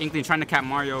 Inkling trying to cap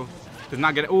Mario. Does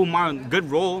not get it. Oh, Mario,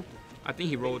 good roll. I think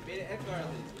he rolled.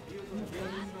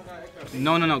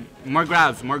 No. More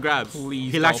grabs.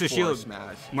 Please he lacks the shield.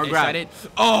 Smash. More Is grabs. that it?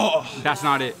 Oh! That's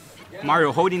not it.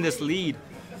 Mario holding this lead.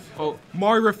 Oh.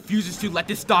 Mario refuses to let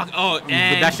this stock. Oh,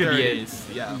 and but that should be it. Is.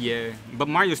 Yeah. But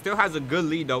Mario still has a good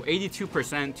lead though.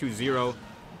 82% to 0.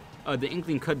 The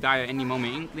Inkling could die at any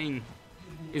moment. Inkling,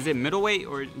 is it middleweight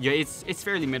or yeah? It's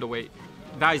fairly middleweight.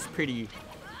 Dies pretty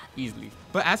easily.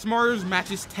 But as Mario's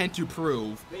matches tend to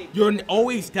prove, you're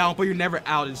always down, but you're never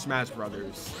out in Smash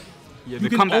Brothers. Yeah, you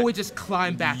can always just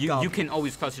climb back up. You can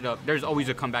always clutch it up. There's always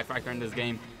a comeback factor in this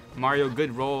game. Mario,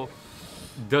 good roll.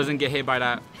 Doesn't get hit by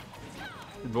that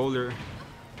roller.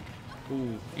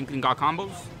 Ooh, Inkling got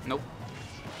combos? Nope.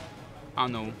 I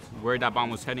don't know where that bomb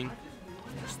was heading.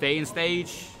 Stay in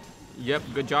stage. Yep,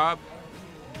 good job.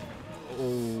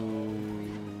 Oh.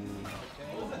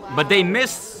 But they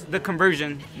missed the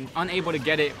conversion. Unable to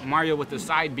get it. Mario with the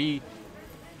side B.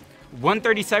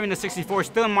 137 to 64.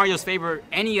 Still in Mario's favor.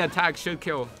 Any attack should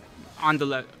kill on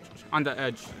the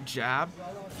edge. Jab.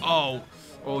 Oh.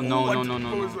 Oh,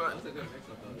 no.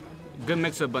 Good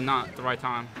mix-up, but not the right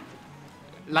time.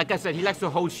 Like I said, he likes to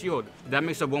hold shield. That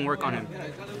mix-up won't work on him.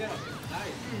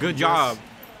 Good job.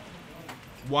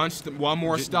 One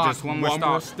more stock. Just one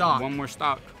more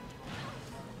stock.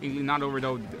 Inkling not over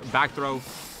though. Back throw.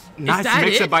 Nice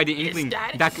mix-up by the Inkling.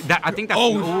 I think that's...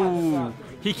 Oh.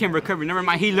 He can recover. Never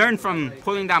mind. He learned from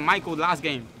pulling that Michael last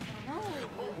game.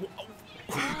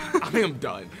 I am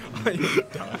done.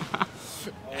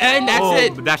 And that's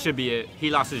it. But that should be it.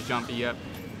 He lost his jump. Yep.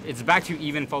 It's back to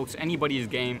even, folks. Anybody's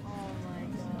game.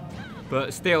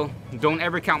 But still, don't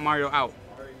ever count Mario out.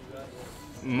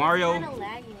 Mario. It's kind of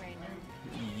laggy right now.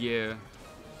 Yeah,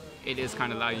 it is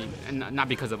kind of laggy, and not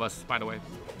because of us, by the way.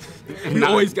 We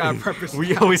always got preface.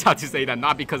 We always have to say that,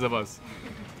 not because of us.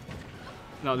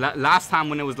 No, last time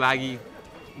when it was laggy,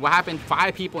 what happened?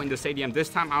 5 people in the stadium. This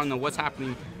time, I don't know what's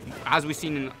happening. As we've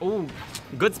seen in, oh,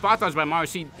 good spot dodge by Mario.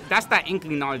 See, that's that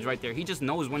inkling knowledge right there. He just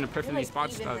knows when to perfectly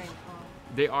spot dodge. Right.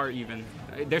 They are even.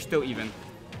 They're still even.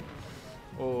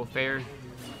 Oh, fair.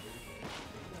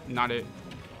 Not it.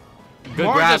 Good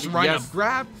Mars grab. just right Yes. up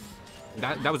grab.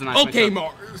 That was a nice. Okay,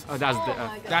 Mars. Mars.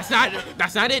 That's not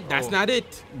it. That's not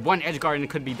it. One edge guard and it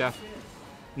could be death.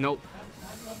 Nope.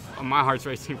 Oh, my heart's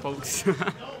racing, folks.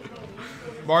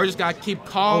 Mario just gotta keep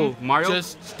calm. Oh, Mario?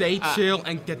 Just stay chill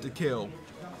and get the kill.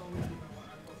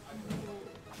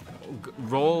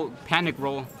 Roll, panic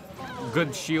roll.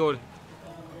 Good shield.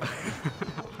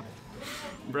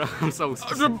 Bro, I'm so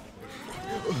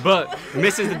but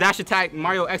misses the dash attack.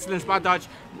 Mario, excellent spot dodge.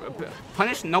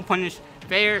 Punish, no punish.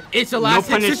 Fair. It's a last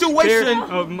hit situation.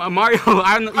 Mario,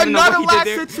 I don't even know what he did there. Another last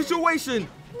hit situation.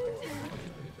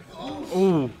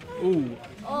 Ooh, ooh.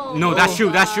 Oh, no, that's true,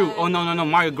 that's true. Oh, no.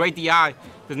 Mario, great DI.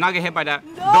 Does not get hit by that.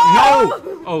 No!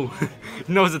 Oh,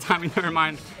 knows the timing, never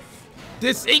mind.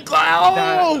 This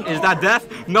incline. Is that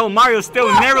death? No, Mario still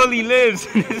narrowly lives.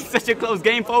 It's such a close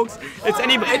game, folks. It's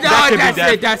anybody. That could be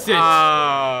death. That's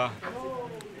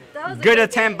it. Good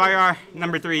attempt by our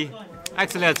number 3.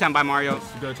 Excellent attempt by Mario.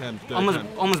 Good attempt.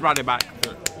 Almost brought it back.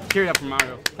 Cheer it up for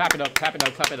Mario. Clap it up, clap it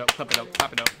up, clap it up, clap it up,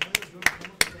 clap it up.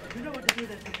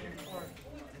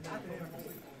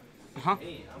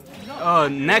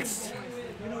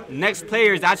 Next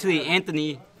player is actually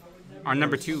Anthony, our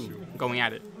number 2, going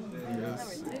at it.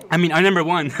 I mean, our number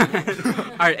 1,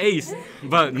 our ace,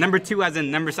 but number 2 as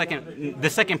in the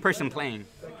second person playing.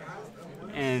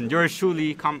 And yours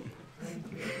truly,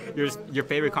 your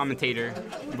favorite commentator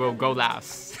will go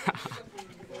last.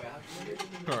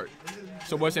 Alright.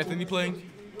 So what's Anthony playing?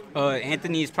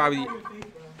 Anthony is probably...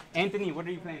 Anthony, what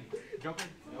are you playing? Joker?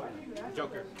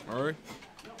 Joker. Alright.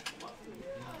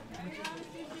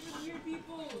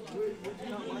 We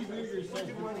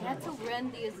had to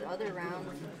run these other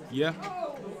rounds. Yeah.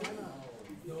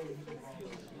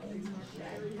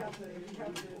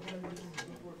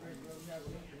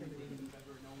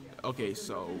 Okay,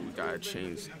 so we gotta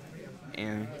change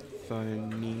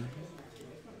Anthony.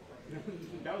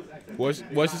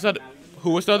 What's this other?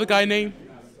 Who was the other guy name?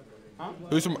 Huh?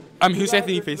 Who's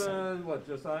Anthony face? What,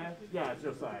 Josiah? Yeah, it's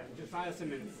Josiah. Josiah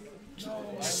Simmons.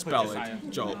 Spell it,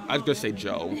 Joe. I was gonna say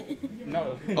Joe.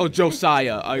 No. Oh,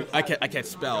 Josiah. I can't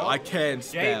spell. I can't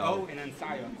spell. J-O and then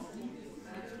Saya.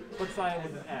 Put Saya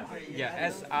with an F. Yeah,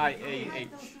 S-I-A-H.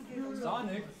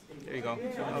 Sonic. There you go.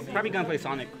 Probably gonna play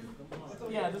Sonic.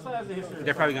 Yeah, this one has a history.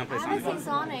 They're probably gonna play I Sonic. haven't seen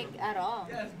Sonic at all.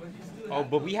 Oh,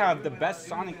 but we have the best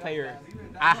Sonic player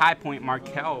at High Point,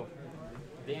 Markel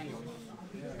Daniels.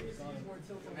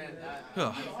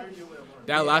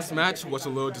 That last match was a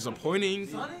little disappointing.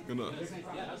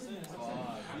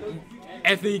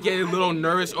 Anthony getting a little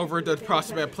nervous over the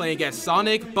prospect of playing against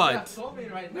Sonic, but Are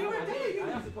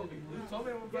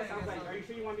you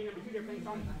sure you want to be number 2 there playing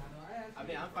Sonic? I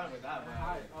mean, I'm fine with that.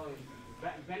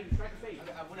 Ben, try to save.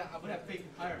 I would have paid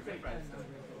higher price.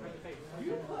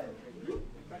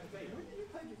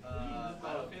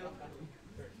 Battlefield.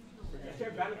 You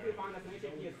share Battlefield on that's an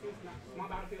HAP small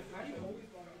Battlefield special?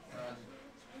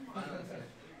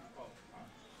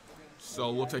 so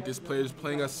looks like this player is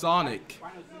playing a Sonic.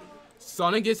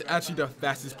 Sonic is actually the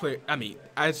fastest player. I mean,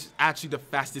 actually the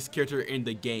fastest character in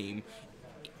the game.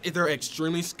 They're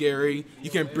extremely scary. You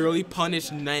can barely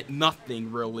punish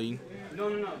nothing really.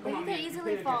 No. But you can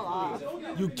easily fall off.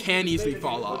 You can easily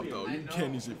fall off though. You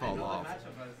can easily fall off.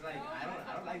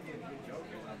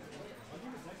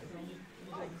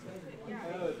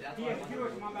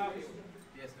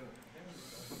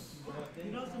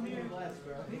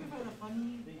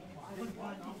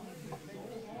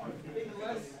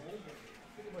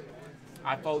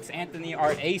 Alright, folks, Anthony,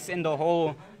 our ace in the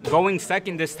hole, going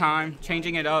second this time,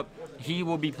 changing it up. He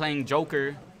will be playing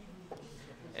Joker,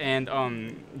 and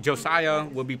Josiah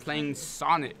will be playing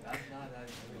Sonic.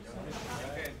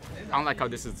 I don't like how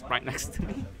this is right next to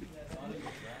me.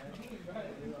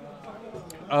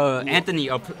 Anthony,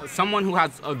 someone who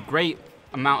has a great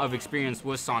amount of experience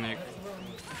with Sonic.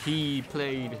 He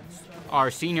played our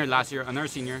senior last year, another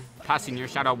senior, past senior.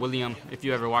 Shout out William if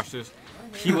you ever watched this.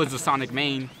 He was the Sonic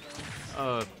main.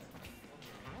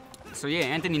 So yeah,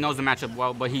 Anthony knows the matchup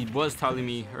well, but he was telling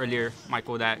me earlier,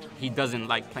 Michael, that he doesn't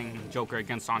like playing Joker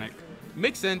against Sonic.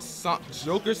 Makes sense.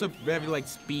 Joker's a very like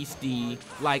beastie,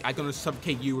 like I'm gonna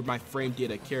suffocate you with my frame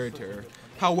data character.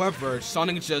 However,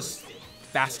 Sonic is just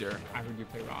faster. I heard you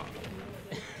play Rob.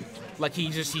 Like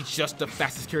he's just the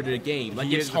fastest character in the game. Like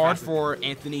He it's is the hard fastest. for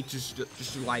Anthony just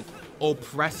to like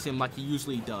oppress him like he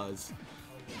usually does.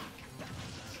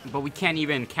 But we can't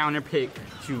even counterpick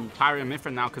to Pyro and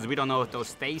Mithra now because we don't know if they'll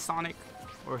stay Sonic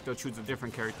or if they'll choose a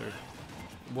different character.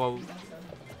 Well,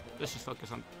 let's just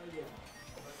focus on.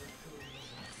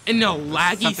 And no,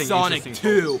 laggy Something Sonic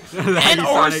interesting, too. Laggy And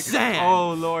Sonic. Arsene.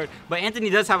 Oh lord! But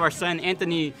Anthony does have Arsene.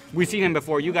 Anthony, we've seen him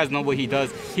before. You guys know what he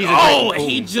does. He's a great,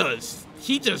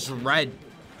 he just read.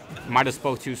 Might have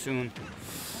spoke too soon.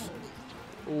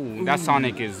 Ooh, that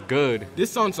Sonic is good. This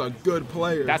Sonic's a good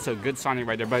player. That's a good Sonic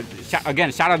right there. But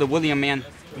again, shout out to William, man.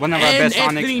 One of our And best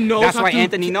Anthony Sonics. knows That's how why to-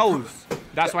 Anthony knows.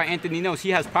 That's why Anthony knows. He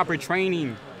has proper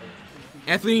training.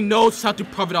 Anthony knows how to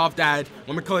profit off that,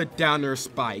 let me call it downer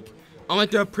spike.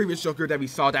 Unlike the previous Joker that we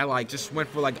saw that like just went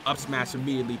for like up smash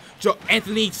immediately.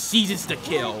 Anthony seizes the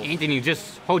kill. Anthony,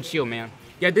 just hold shield, man.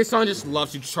 Yeah, this Sonic just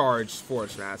loves to charge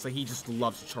forward smash. Like he just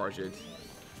loves to charge it.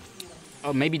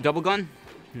 Oh, maybe double gun?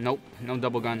 Nope, no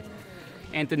double gun.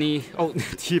 Anthony, oh,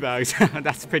 T-bags.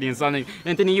 That's pretty insane.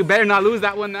 Anthony, you better not lose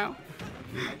that one now.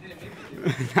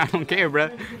 I don't care,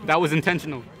 bruh. That was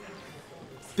intentional.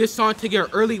 This Sonic taking an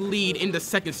early lead in the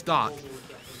second stock.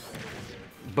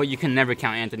 But you can never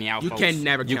count Anthony out, You folks. can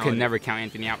never You count can him. never count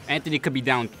Anthony out. Anthony could be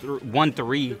down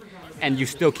 1-3, and you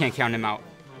still can't count him out.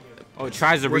 Oh, it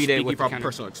tries to We're read it speaking with the from counter.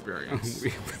 personal experience.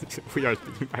 We are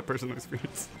speaking by personal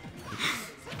experience.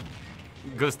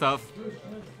 Good stuff.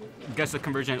 Gets the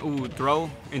conversion. Ooh, throw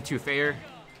into fair.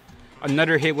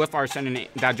 Another hit with Arsene, and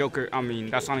that Joker, I mean,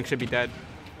 that Sonic should be dead.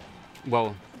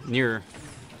 Well, near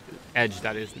edge,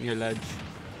 that is, near ledge.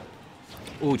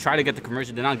 Ooh, try to get the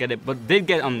conversion, did not get it, but did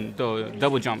get the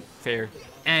double jump fair.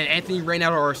 And Anthony ran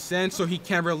out of Arsene, so he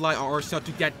can't rely on Arsene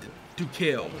to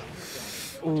kill.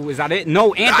 Ooh, is that it?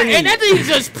 No, Anthony. And Anthony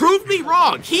just proved me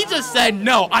wrong. He just said,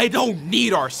 no, I don't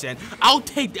need Arsene. I'll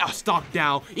take that stock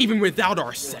down even without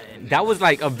Arsene. That was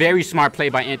like a very smart play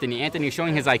by Anthony. Anthony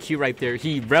showing his IQ right there.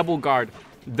 He rebel guard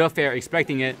the fair,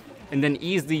 expecting it, and then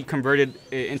easily converted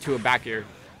it into a back air.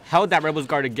 Held that rebel's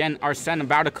guard again. Arsene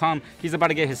about to come. He's about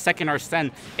to get his second Arsene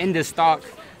in this stock.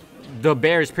 The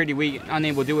bear is pretty weak,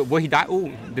 unable to do it. Will he die? Ooh,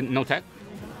 no tech.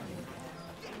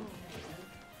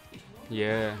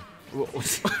 Yeah.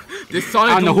 This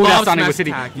Sonic I don't know who that loves Sonic was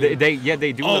smash hitting. attacking.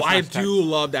 They do. Oh, love I smash attack. do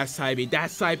love that side B.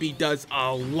 That side B does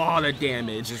a lot of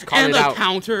damage. Just call And it the out.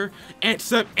 counter. And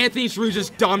so Anthony's really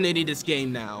just dominating this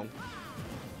game now.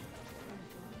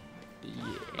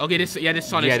 Okay, this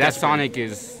Sonic. Yeah, that Sonic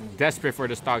is desperate for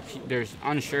the stock. They're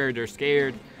unsure. They're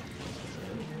scared.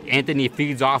 Anthony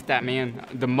feeds off that, man.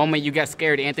 The moment you get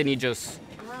scared, Anthony just.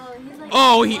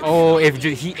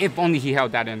 If only he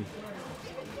held that in.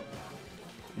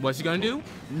 What's he gonna do?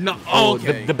 No. Oh,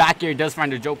 Okay. the back air does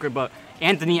find the Joker, but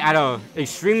Anthony at a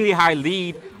extremely high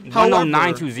lead, However-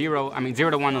 109 to 0. I mean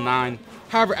 0 to 109.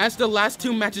 However, as the last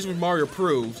two matches with Mario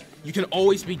proved, you can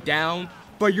always be down,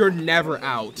 but you're never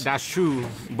out. That's true,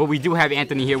 but we do have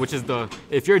Anthony here, which is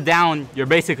if you're down, you're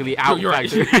basically out.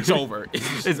 factor. It's over.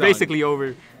 It's It's done. basically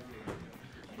over.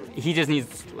 He just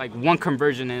needs like one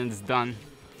conversion and it's done,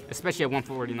 especially at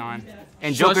 149.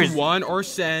 And Just Joker's one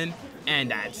Arsene, and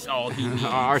that's all he needs.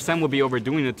 Arsene will be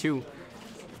overdoing it too,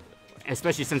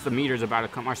 especially since the meter's about to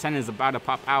come. Arsene is about to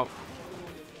pop out.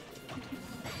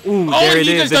 Ooh, there it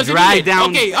he is, just the doesn't drag need it. down,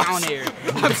 Okay, down air.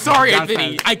 I'm sorry, Down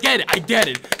Anthony. smash. I get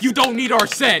it. You don't need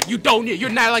Arsene. You don't need.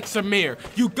 You're not like Samir.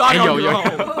 You got it Hey, on your yo.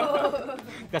 own.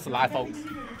 That's a lie, folks.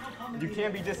 You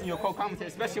can't be dissing your co-commentator,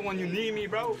 especially when you need me,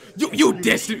 bro. You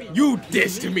dissed me. You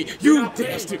dissed me. You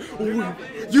dissed me.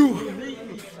 You.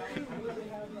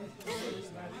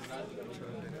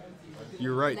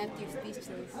 You're right.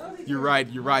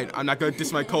 You're right. I'm not gonna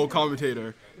diss my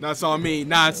co-commentator. That's on me.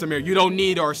 Nah, Samir. You don't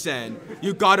need Arsene.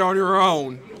 You got it on your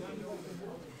own.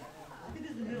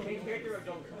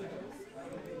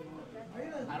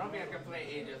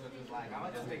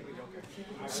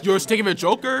 You're sticking with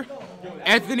Joker?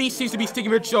 Anthony seems to be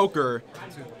sticking with Joker.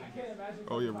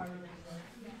 Oh, yeah.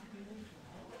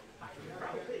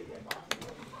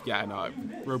 Yeah, no,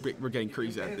 we're getting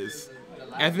crazy at this.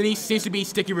 Anthony seems to be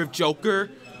sticking with Joker.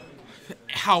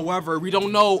 However, we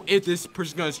don't know if this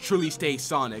person's gonna truly stay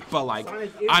Sonic, but like,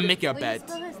 I'm making a bet. You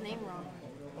spell his name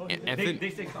wrong.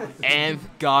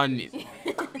 Anthony.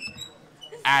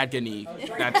 Agony.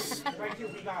 That's.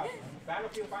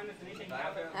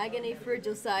 Agony for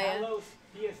Josiah.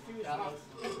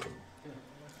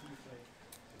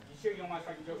 sure you don't want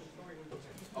to start your story?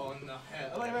 Oh no.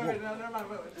 Never mind.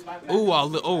 A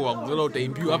little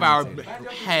debut of our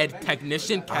head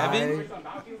technician, Kevin.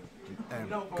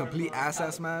 Complete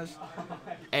ass smash.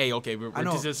 Hey, okay, we're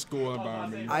just a school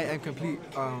environment. I am complete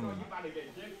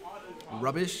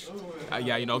rubbish.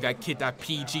 Yeah, you know, gotta get that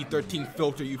PG-13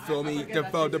 filter. You feel me?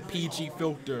 Develop the PG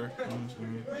filter.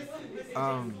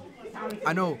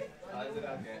 I know.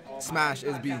 Smash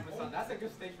is B.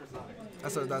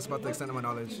 That's about the extent of my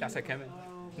knowledge. That's a Kevin.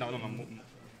 No.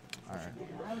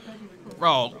 Alright.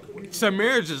 Bro,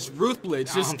 Samir's just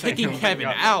ruthless, just kicking Kevin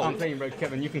out. I'm saying, bro,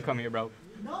 Kevin, you can come here, bro.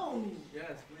 No. Yes,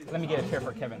 please. Let me get a chair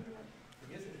for Kevin.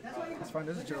 That's fine.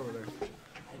 There's a chair over there.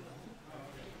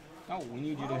 Oh, we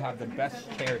need you to have the best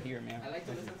chair here, man.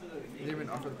 You didn't even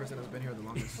offer the person that's been here the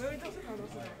longest.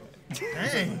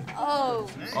 Dang. Oh.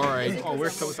 All right. Oh, we're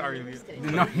so sorry.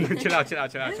 No, chill out.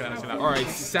 All right,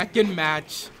 second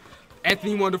match.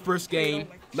 Anthony won the first game.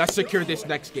 Let's secure this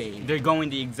next game. They're going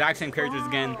the exact same characters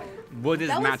again. Will this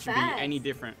match be fast. any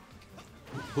different?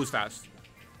 Who's fast?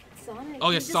 Sonic. Oh,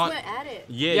 yeah, He just Sonic. went at it.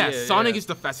 Yeah, Sonic is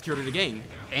the fast character of the game.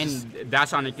 And that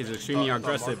Sonic is extremely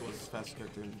aggressive. Mark was the fastest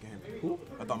character in the game. Who?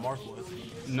 I thought Mark was.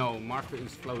 No, Mark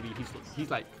is floaty. He's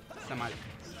like semi.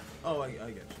 Oh, I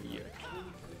get you. Yeah.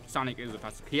 Sonic is the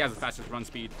fastest. He has the fastest run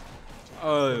speed.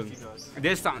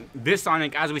 This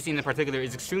Sonic, as we've seen in particular,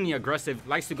 is extremely aggressive.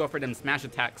 Likes to go for them smash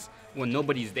attacks when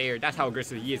nobody's there. That's how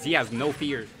aggressive he is. He has no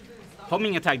fear.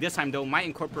 Homing attack this time though might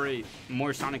incorporate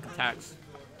more Sonic attacks.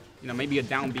 You know, maybe a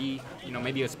down B. You know,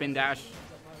 maybe a spin dash.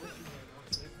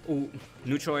 Ooh,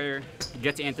 neutral air.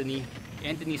 Gets Anthony.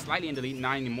 Anthony slightly in the lead,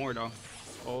 not anymore though.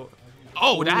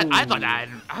 Oh, that I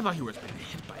thought he was being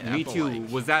hit by that. Me but too.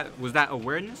 like- Was that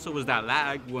awareness or was that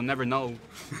lag? We'll never know.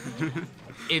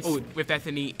 With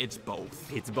Anthony, it's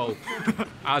both. It's both.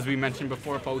 As we mentioned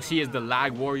before, folks, he is the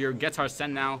lag warrior. Gets our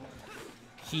send now.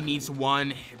 He needs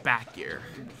one back gear.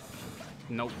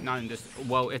 Nope, not in this.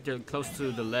 Well, if they're close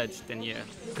to the ledge, then yeah,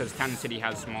 because Cannon City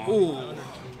has small. Ooh.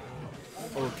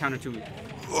 Oh, counter two.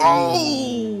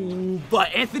 Oh,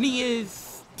 but Anthony is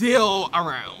still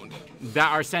around.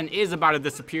 That Arsene is about to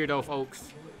disappear though, folks.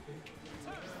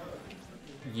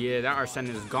 Yeah, that Arsene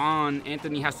is gone.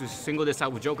 Anthony has to single this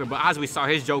out with Joker, but as we saw,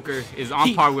 his Joker is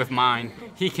on par with mine.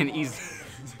 He can easily.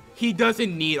 He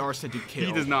doesn't need Arsene to kill.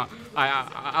 He does not.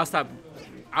 I'll stop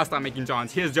making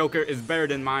Johns. His Joker is better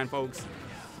than mine, folks.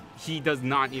 He does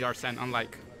not need Arsene,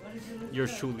 unlike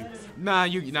yours truly. Nah,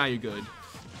 you're good.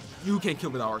 You can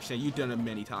kill with Arsene. You've done it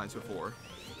many times before.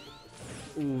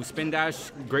 Ooh, spin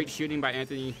dash, great shooting by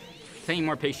Anthony. Playing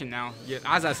more patient now. Yeah,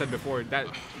 as I said before,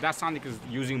 that Sonic is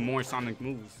using more Sonic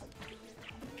moves.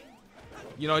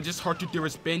 You know, it's just hard to do a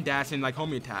spin dash and like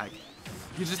homing attack.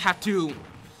 You just have to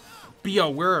be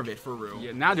aware of it for real.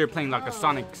 Yeah, now they're playing like the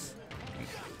Sonics.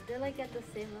 They're like at the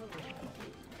same level.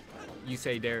 You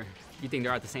say you think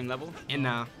they're at the same level? And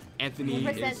Anthony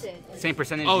is same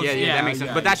percentage. Oh yeah, that makes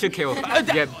sense. But that should kill.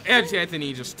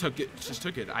 Anthony just took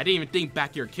it. I didn't even think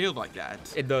back here killed like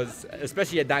that. It does,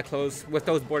 especially at that close, with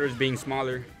those borders being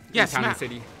smaller. Yeah, Town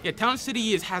City. Yeah, Town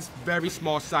City has very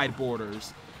small side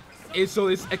borders, and so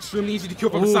it's extremely easy to kill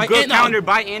from the Ooh, side. good And counter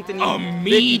by Anthony. A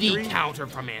meaty counter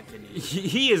from Anthony.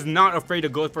 He is not afraid to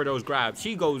go for those grabs.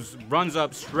 He runs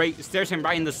up straight, stares him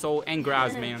right in the soul, and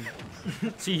grabs, man.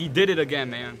 See, he did it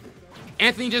again, man.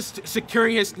 Anthony just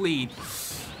securing his lead.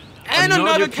 And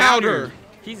another counter.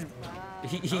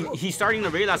 He's starting to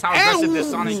realize how aggressive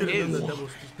this Sonic is.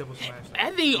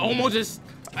 Anthony almost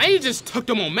just took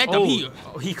the momentum.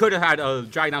 He could have had a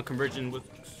drag down conversion with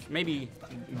maybe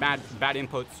bad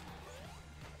inputs.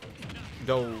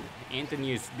 Though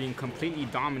Anthony is being completely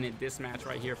dominant this match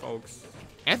right here, folks.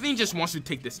 Anthony just wants to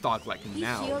take this stock like He's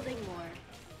now. shielding more.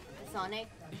 Sonic.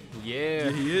 Yeah,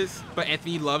 he is. But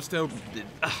Anthony loves to.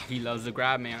 He loves the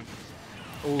grab, man.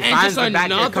 Ooh, And finds just the back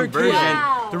air another conversion.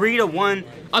 Wow. 3-1.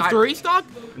 A 3-stock?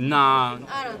 Nah.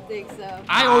 I don't think so.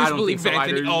 I always don't believe think so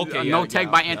Anthony. either. Okay, No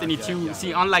tech by Anthony too.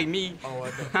 See, unlike me. Oh,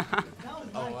 I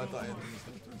thought Anthony was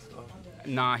going to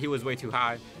Nah, he was way too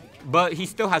high. But he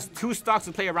still has 2 stocks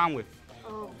to play around with.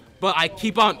 Oh. But I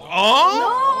keep on.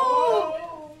 Oh!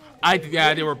 No!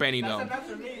 Yeah, they were banning them.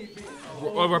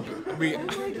 Oh my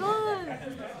god.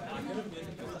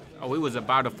 Oh, we was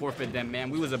about to forfeit them,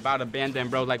 man. We was about to ban them,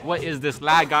 bro. Like, what is this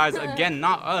lag, guys? Again,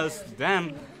 not us,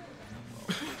 them.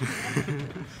 I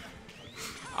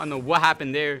don't know what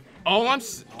happened there. All I'm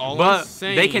But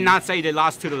saying. they cannot say they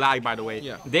lost to the lag, by the way.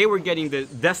 Yeah. They were getting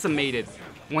decimated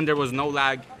when there was no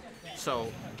lag.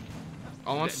 So.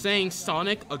 All I'm saying,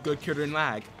 Sonic, a good character in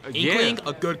lag. Yeah. Inkling,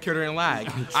 a good character in lag.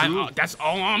 That's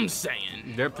all I'm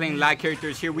saying. They're playing lag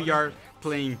characters. Here we are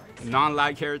playing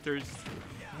non-lag characters.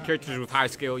 characters with high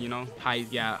skill, you know.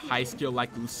 High skill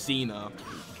like Lucina.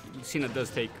 Lucina does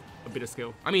take a bit of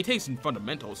skill. I mean, it takes some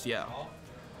fundamentals, yeah.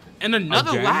 And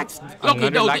another Again? lax. Another Okay,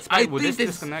 no, lax I spike? Will think this this.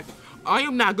 disconnect?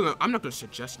 I'm not gonna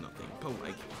suggest nothing, but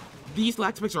like, these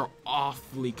lax spikes are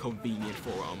awfully convenient for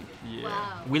them. Yeah.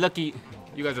 Wow. We lucky.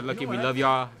 You guys are lucky. We love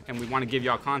y'all, and we want to give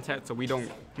y'all content, so we don't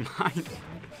mind.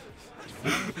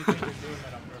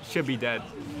 Should be dead.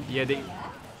 Yeah, they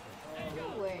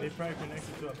probably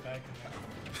connected to a back.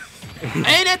 And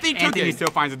Anthony took Anthony it. still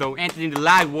finds it though. Anthony the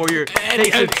lag warrior And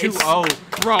takes it it's-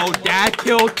 2-0. Bro, that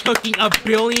kill took a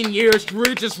billion years.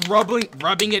 We're just rubbing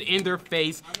it in their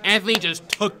face. Anthony just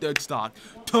took the stock,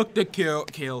 took the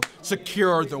kill,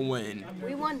 secured the win.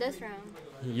 We won this round.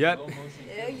 Yep.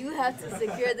 Yeah, you have to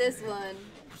secure this one.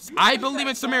 I believe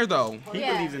in Samir though. He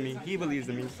believes in me. He believes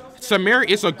in me. Samir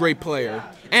is a great player.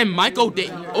 And Michael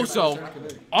also,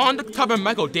 on the top of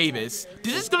Michael Davis,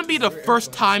 this is going to be the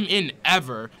first time in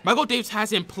ever Michael Davis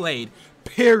hasn't played,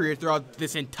 period, throughout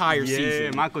this entire season.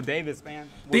 Yeah, Michael Davis, man.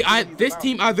 This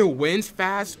team either wins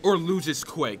fast or loses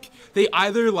quick. They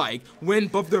either like win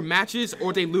both their matches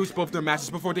or they lose both their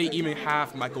matches before they even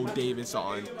have Michael Davis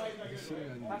on.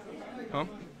 Huh?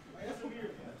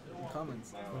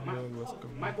 Comments.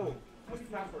 Michael, what's the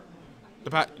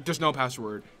password? There's no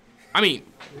password. I mean,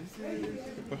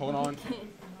 but hold on.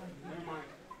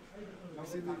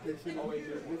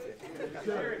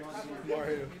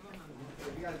 Mario.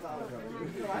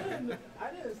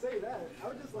 I didn't say that. I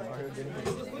was just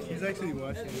like. He's actually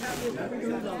watching.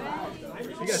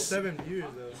 He got 7 views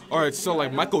though. Alright, so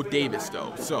like Michael Davis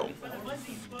though. So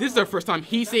this is the first time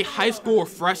he's a high school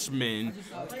freshman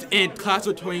in class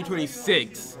of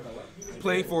 2026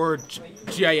 playing for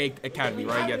GIA Academy,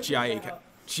 right? Yeah,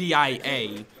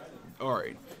 GIA.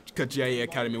 Alright. Because GIA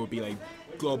Academy would be like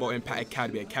Global Impact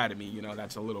Academy, you know,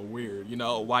 that's a little weird, you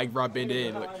know, why rub it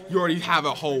in? Like, you already have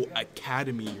a whole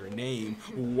academy in your name.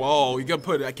 Whoa, you gonna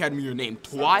put an academy in your name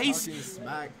twice? Talking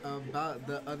smack about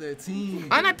the other team.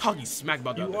 I'm not talking smack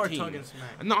about the You other are team. talking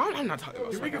smack. No, I'm not talking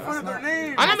about You're smack. making fun of their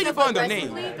name. I'm not making fun of their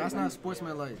name. That's not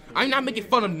sportsmanlike. I'm not making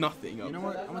fun of nothing. You know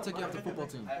what? I'm gonna take you off the football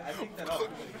team.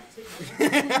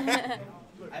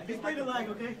 I blame the lag,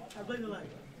 okay? I blame the lag.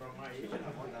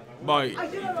 But I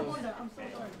didn't avoid that. I'm so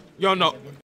sorry. yo, no.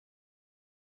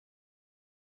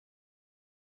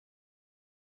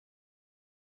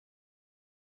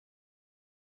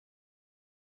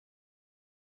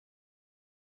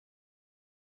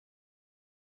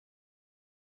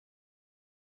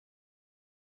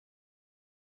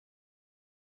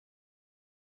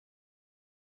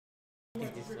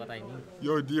 This is what I need.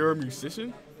 You're a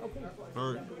musician?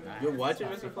 Or You're watching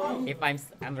Mr. Paul? If I'm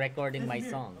recording my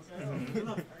songs.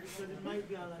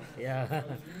 Yeah.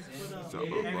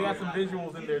 And we got some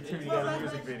visuals in there too. You got a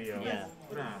music video. Yeah.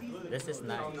 Nah. This is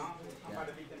nice.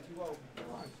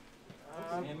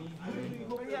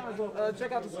 Yeah,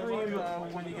 check out the stream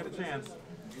when you get a chance.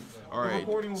 all right. The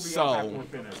recording will be up after So we're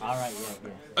finished. All right,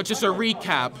 yeah. just a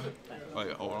recap.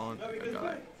 Wait, hold on. I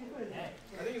got it.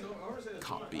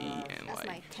 Copy and That's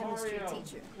my like. chemistry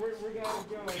teacher.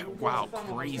 Wow,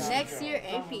 crazy. Next year,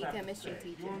 AP chemistry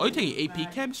teacher. Oh, you taking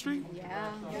AP chemistry?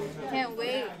 Yeah. Can't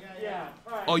wait.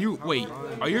 Oh, wait.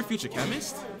 Are you a future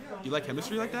chemist? You like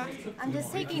chemistry like that? I'm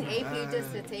just taking AP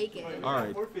just to take it. All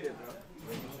right.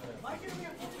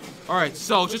 All right.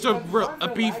 So just a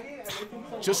brief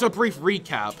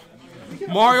recap.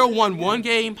 Mario won 1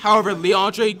 game. However,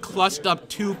 Leandre clutched up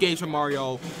 2 games for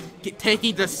Mario,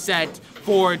 taking the set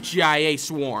for GIA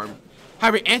Swarm.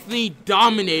 However, Anthony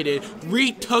dominated,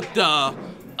 retook the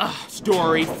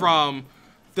story from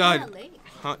the.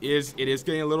 It is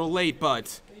getting a little late,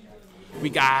 but we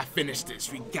gotta finish this.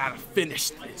 We gotta finish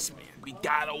this, man. We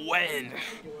gotta win.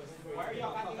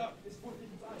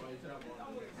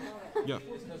 Yeah.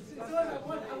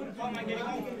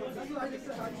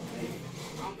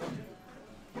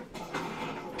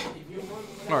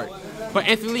 Alright. But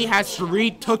Anthony has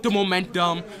retook the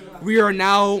momentum. We are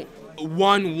now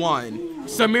 1-1.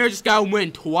 Samir just gotta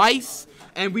win twice,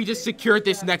 and we just secured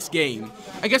this next game.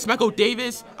 I guess Michael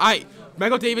Davis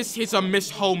is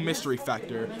a whole mystery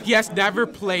factor. He has never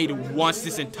played once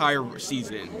this entire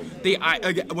season.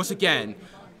 Once again,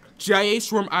 GIA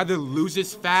Swarm either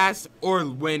loses fast or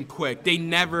win quick. They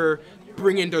never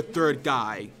bring in their third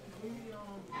guy.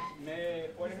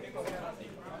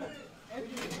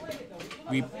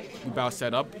 We about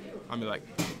set up. I mean, like,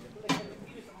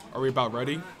 are we about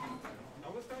ready?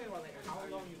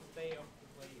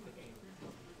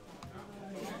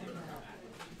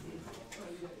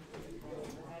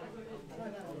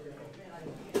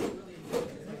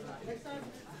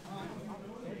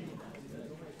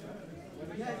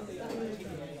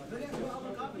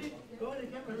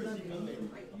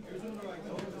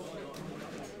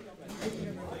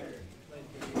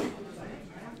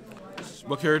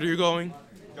 What character are you going?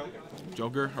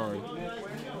 Joker? All right.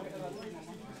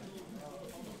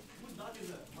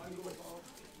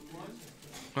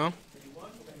 Huh?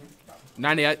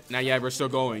 Not yet. Not yet. We're still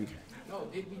going. No,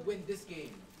 did we win this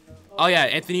game? Oh yeah,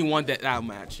 Anthony won that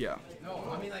match. Yeah. No,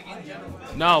 I mean like in general.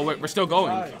 No, we're still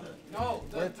going. No,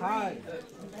 we're tied.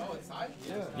 Oh, it's tied?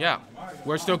 Yeah,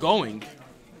 we're still going.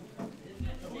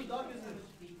 Who's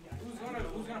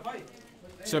gonna fight?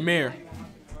 Samir.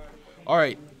 All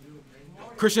right.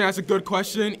 Christian asked a good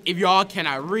question. If y'all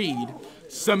cannot read,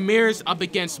 Samir's up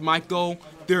against Michael.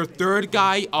 Their third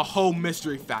guy, a whole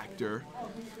mystery factor.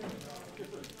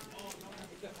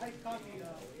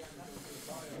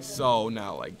 So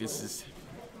now, like, this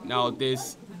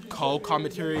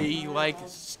co-commentary like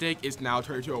stick is now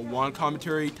turned to a one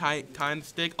commentary kind of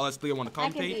stick. Unless Leah want to commentate. I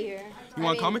can be here. You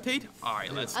want to commentate? All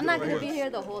right, let's. I'm not gonna be here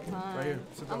the whole time. Right here.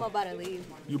 I'm about to leave.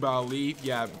 You about to leave?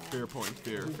 Yeah, fair point.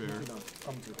 Fair.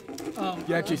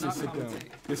 Yeah, Jason, sit down.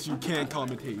 Yes, you can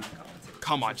commentate.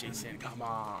 Come on, Jason. Come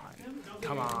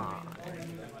on.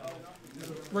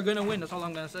 We're gonna win. That's all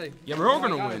I'm gonna say. Yeah, we're all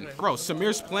gonna win, bro.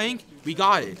 Samir's playing. We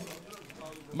got it.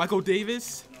 Michael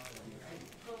Davis.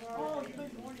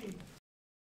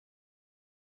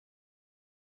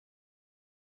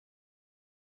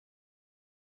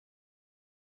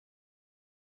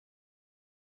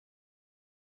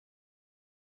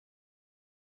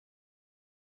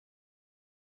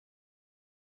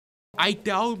 I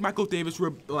doubt Michael Davis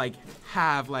would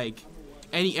have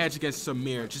any edge against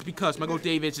Samir just because Michael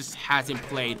Davis just hasn't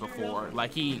played before.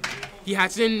 Like he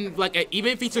hasn't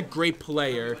even if he's a great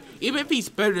player, even if he's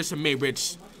better than Samir,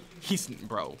 which he's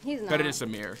better than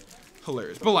Samir,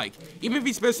 hilarious. But even if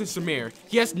he's better than Samir,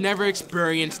 he has never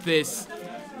experienced this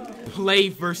play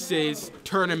versus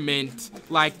tournament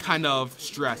kind of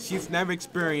stress. He's never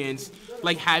experienced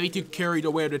having to carry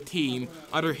the weight of the team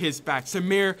under his back.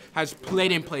 Samir has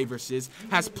played in play versus,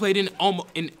 has played in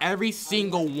every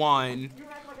single one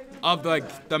of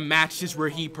the matches where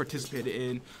he participated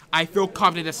in. I feel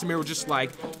confident that Samir will just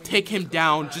take him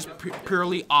down just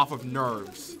purely off of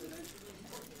nerves.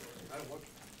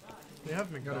 They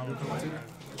haven't got a good one too.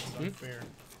 It's unfair.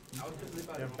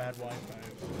 They have bad Wi-Fi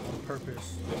on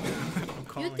purpose.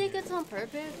 You think it's on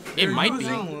purpose? It might be.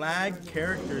 They're using lag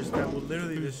characters that will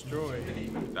literally destroy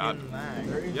in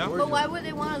lag. Yeah. But why would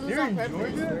they want to lose on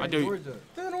purpose? I do.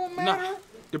 That don't matter.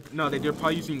 No, they're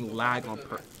probably using lag on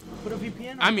purpose. Put a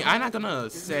VPN on. I mean, I'm not gonna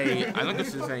say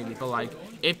anything, but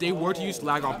if they were to use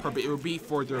lag on purpose, it would be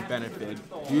for their benefit.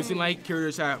 Using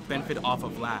characters that benefit off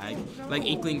of lag, like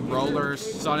Inkling Rollers,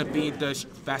 Sonic being the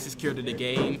fastest character in the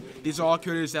game. These are all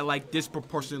characters that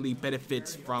disproportionately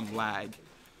benefits from lag.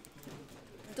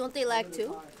 Don't they lag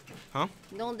too? Huh?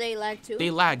 Don't they lag too?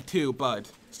 They lag too, but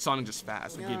Sonic just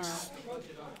fast.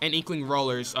 And Inkling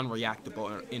Roller is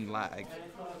unreactable in lag.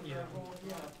 Yeah.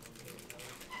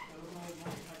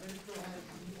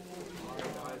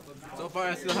 So far,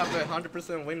 I still have a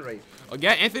 100% win rate. Oh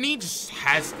yeah, Anthony just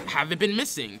haven't been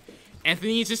missing.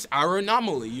 Anthony is just our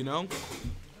anomaly, you know.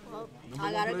 Well,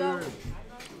 I gotta go.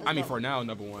 I mean, for now,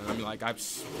 number one. I mean,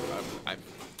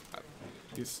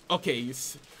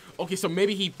 okay, so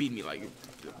maybe he beat me,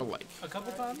 but a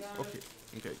couple times. Okay,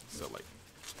 so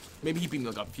maybe he beat me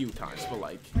a few times,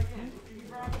 but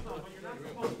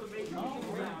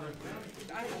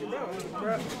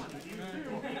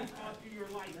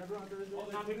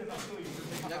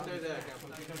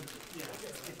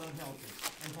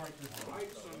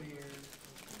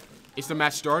is the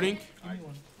match starting?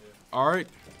 All right.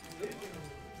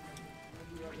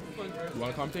 You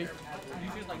want to commentate?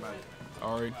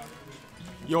 All right.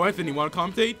 Yo, Anthony, want to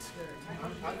commentate?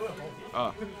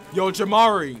 Yo,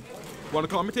 Jamari, want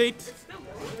to commentate?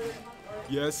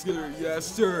 Yes, sir. Yes,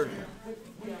 sir.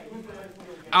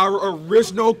 Our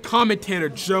original commentator,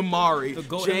 Jamari.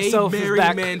 J.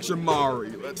 Merryman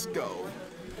Jamari. Let's go.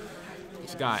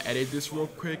 Just gotta edit this real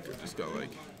quick. Just go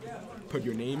put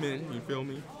your name in. You feel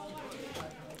me?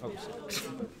 Oh,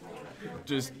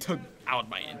 just took out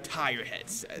my entire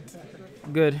headset.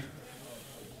 Good.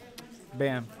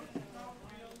 Bam.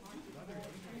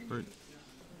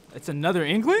 It's another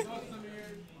Inkling?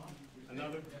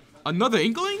 Another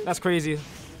Inkling? That's crazy.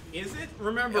 Is it?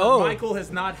 Remember, Michael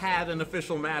has not had an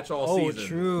official match all season. Oh,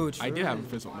 true. I did have an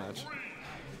official match.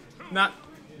 Not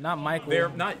Michael. They're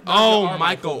not oh,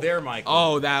 Michael. They're Michael.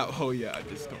 Oh, yeah.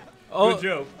 Just don't. Oh. Good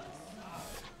joke.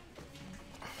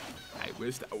 I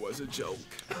wish that was a joke.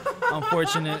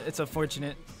 Unfortunate. It's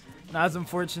unfortunate. Not as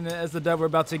unfortunate as the dub we're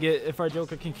about to get if our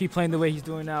Joker can keep playing the way he's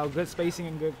doing now. Good spacing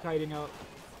and good kiting out.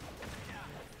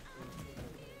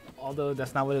 Although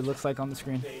that's not what it looks like on the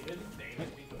screen.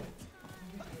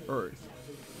 Alright.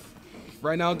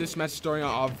 Right now, this match is starting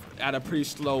off at a pretty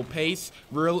slow pace.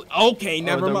 Real okay,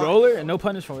 never the mind. roller and no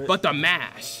punish for it. But the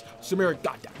mash, Samir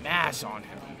got the mash on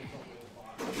him.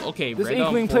 Okay, this Red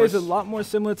Inkling Elm plays a Force. lot more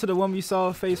similar to the one we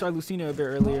saw face our Lucina a bit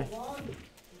earlier.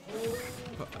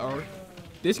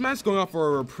 This match going off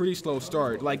for a pretty slow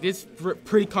start. Like this,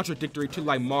 pretty contradictory to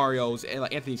like Mario's and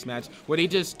like Anthony's match, where they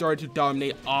just started to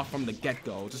dominate off from the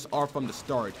get-go, just off from the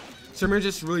start. Samir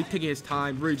just really taking his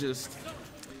time, really just.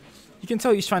 You can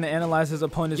tell he's trying to analyze his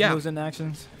opponent's moves and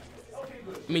actions.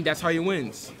 I mean, that's how he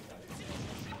wins.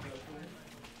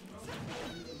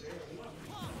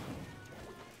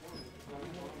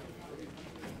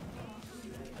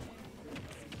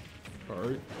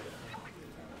 Alright.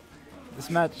 This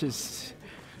match is.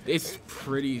 It's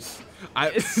pretty.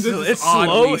 It's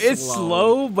slow. It's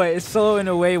slow, but it's slow in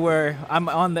a way where I'm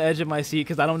on the edge of my seat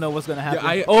because I don't know what's gonna happen.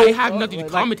 Yeah, I have nothing to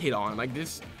commentate on. Like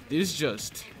this is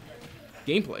just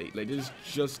gameplay. Like this is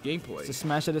just gameplay. It's a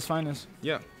smash at its finest.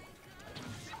 Yeah.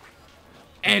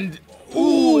 And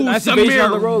ooh, nice evasion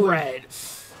on the Samir roller. red.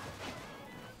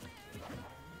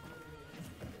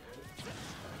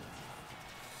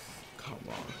 Come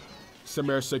on,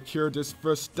 Samir secured this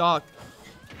first stock.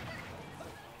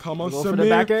 Come on, Go Samir. for the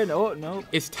back air. No, no.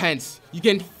 It's tense. You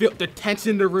can feel the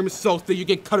tension in the room is so thick you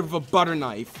can cut it with a butter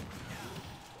knife.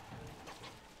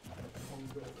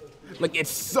 Like it's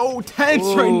so tense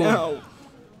right now.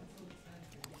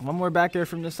 One more back air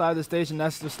from this side of the stage, and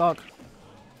that's the stock.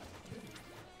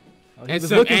 Oh, he And was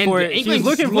so, looking and for it. He was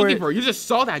Inkling's looking for it. You just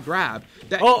saw that grab.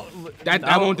 That,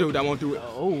 that won't do. That won't do it.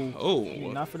 Oh,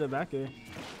 not for the back air.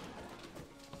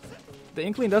 The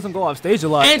Inkling doesn't go off stage a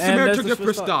lot. And Samir that's took the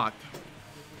first stock.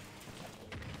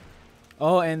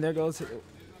 Oh, and there goes.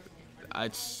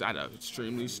 It's at a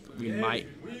extremely. We might.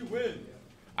 We win.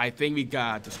 I think we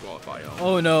got disqualified.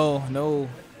 Oh no, no.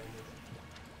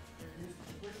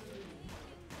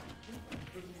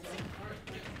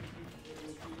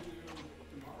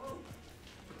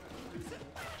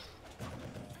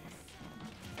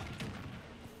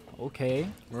 Okay.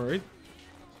 All right.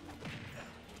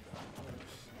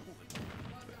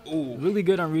 Ooh. Really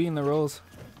good on reading the rolls.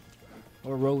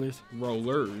 Or rollers.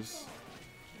 Rollers.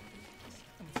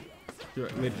 You're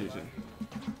right, mid-vision.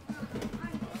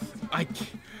 I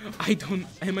don't.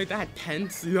 Am I that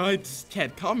tense? You know, I just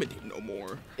can't commentate no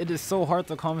more. It is so hard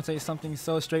to commentate something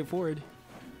so straightforward.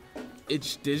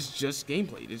 This just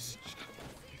gameplay. This.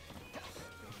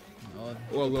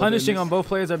 Punishing on both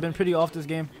players have been pretty off this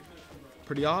game.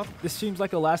 Pretty off? This seems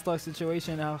like a last stock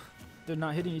situation now. They're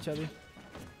not hitting each other.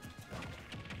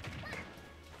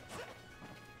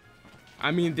 I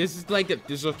mean, this is like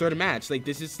this is a third match. Like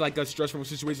this is like a stressful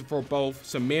situation for both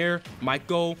Samir,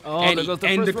 Michael, and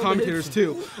the commentators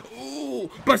too. Ooh,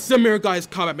 but Samir got his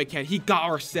combat mechanic. He got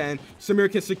Arsene. Samir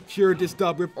can secure this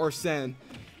dub with Arsene.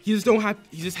 He just don't have.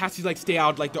 He just has to like stay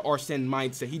out like the Arsene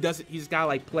mindset. He doesn't. He's gotta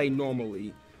like play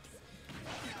normally.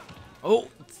 Oh,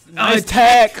 nice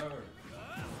attack.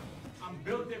 I'm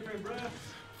built different, bro.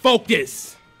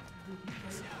 Focus.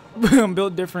 I'm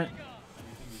built different.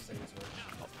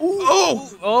 Ooh.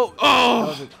 Oh! Oh!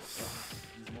 Oh!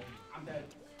 I'm dead.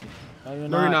 No, you're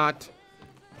No, you're not.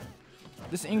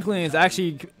 This Inkling is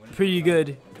actually pretty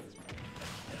good.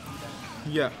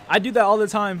 Yeah. I do that all the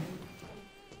time.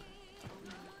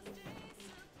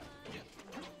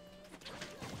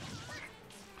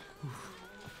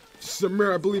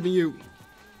 Samir, I believe in you.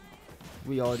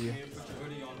 We all do.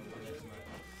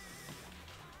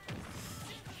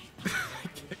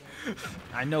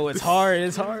 I know it's hard.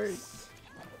 It's hard.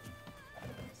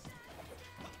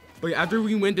 But after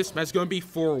we win this match, it's gonna be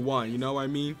 4-1. You know what I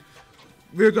mean?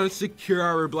 We're gonna secure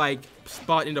our like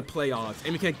spot in the playoffs,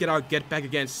 and we can get our get back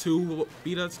against who will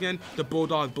beat us again? The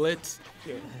Bulldog Blitz.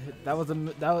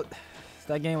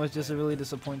 That game was just a really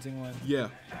disappointing one. Yeah.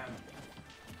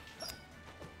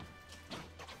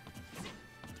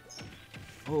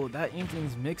 Oh, that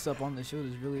Inkling's mix-up on the shield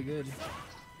is really good.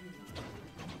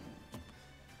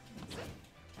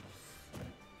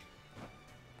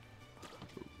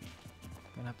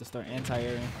 Gonna have to start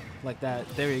anti-airing like that.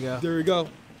 There we go. There we go.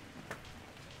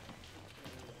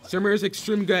 Samir is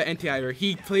extremely good at anti-air.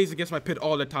 He plays against my pit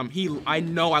all the time. I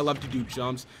know I love to do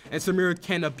jumps, and Samir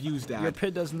can abuse that. Your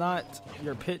pit does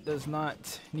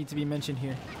not need to be mentioned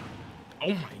here.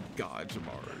 Oh my God,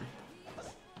 Jamari.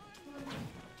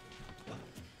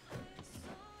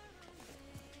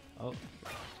 Oh.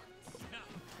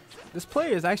 This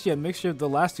player is actually a mixture of the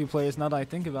last two players now that I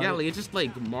think about it. Yeah, like it's just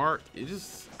like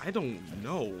I don't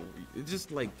know. It's just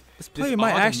like this player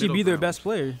might actually be their best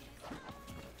player.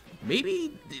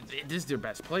 maybe this is their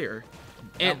best player.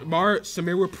 And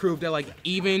Samir would prove that like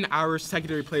even our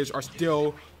secondary players are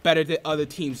still better than other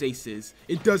teams' aces.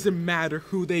 It doesn't matter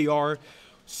who they are.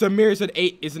 Samir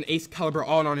is an ace caliber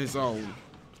all on his own.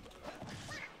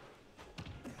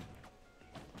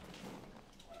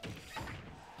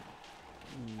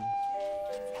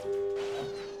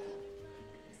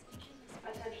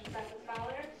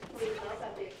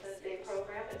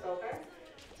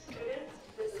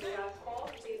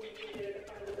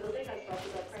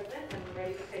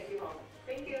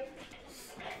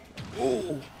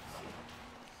 Oh.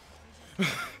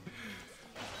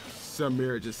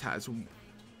 Samir just has.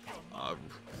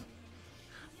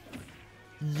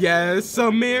 Yes,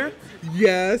 Samir.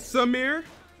 Yes, Samir.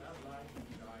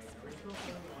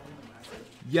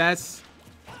 Yes.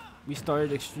 We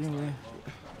started extremely.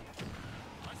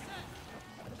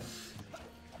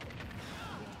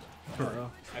 I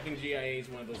think GIA is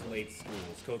one of those late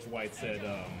schools. Coach White said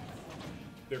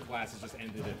their classes just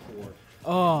ended at 4.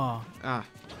 Oh. Ah.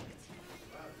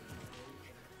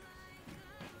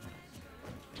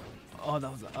 Oh,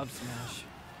 that was an up smash.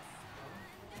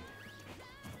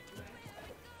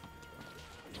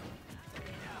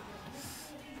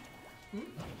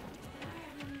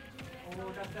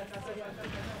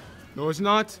 No, it's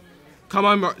not. Come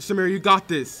on, Samir, you got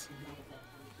this.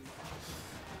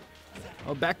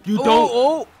 Oh, back. You don't.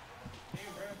 Oh.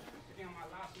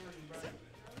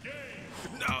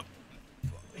 No.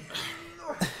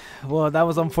 Well, that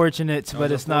was unfortunate,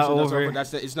 but it's not over.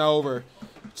 That's it. It's not over.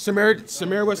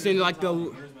 Samir was saying like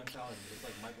the.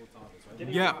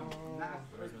 Yeah.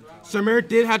 Samir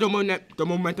did have the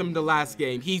momentum the last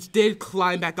game. He did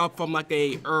climb back up from like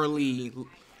a early.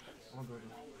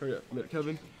 Hurry up,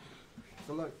 Kevin.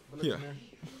 Yeah.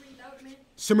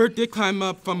 Samir did climb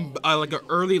up from like an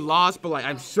early loss, but like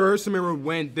I'm sure Samir will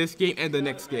win this game and the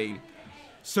next game.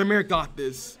 Samir got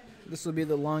this. This will be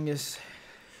the longest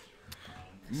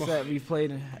set we've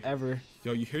played ever.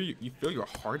 Yo, you feel your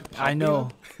heart popping? I know.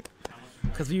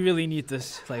 Because we really need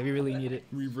this. Like, we really need it.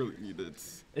 We really need it.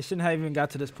 It shouldn't have even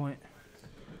got to this point.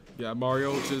 Yeah,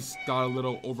 Mario just got a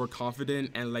little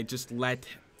overconfident and like just let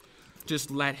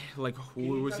like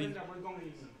who was he?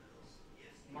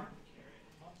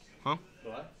 Huh?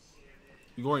 What?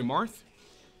 You going Marth?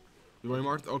 You going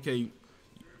Marth? Okay.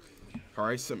 All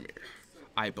right, Samir.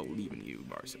 I believe in you,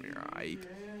 Samir. And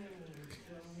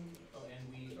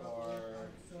we are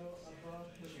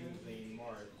choosing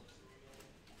Marth.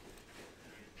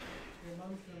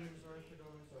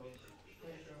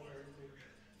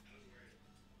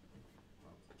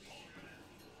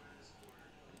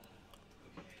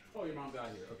 Oh, your mom's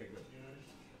out here. Okay, good.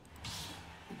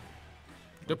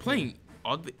 They're playing.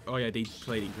 Oh yeah, they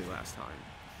played Inkling last time.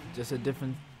 Just a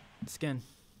different skin.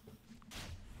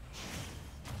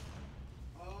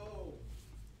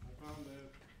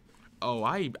 Oh,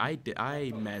 I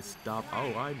messed up.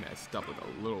 Oh, I messed up with a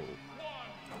little.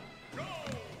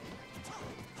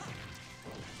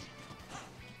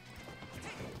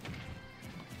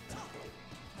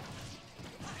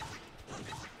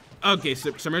 Okay,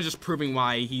 so Samir's just proving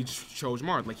why he chose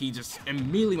Marth. Like, he just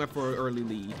immediately went for an early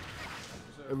lead.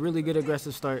 A really good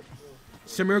aggressive start.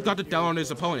 Samir got the down on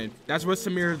his opponent. That's what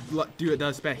Samir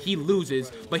does best. He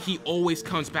loses, but he always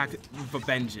comes back for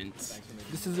vengeance.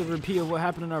 This is a repeat of what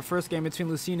happened in our first game between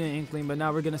Lucina and Inkling, but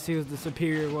now we're going to see who's the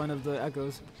superior one of the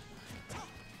Echoes.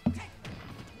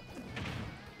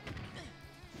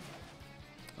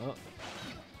 Oh.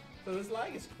 So this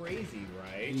lag is crazy,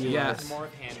 right? Yes.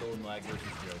 Marth handled lag versus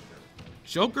Joker.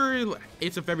 Joker,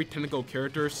 it's a very technical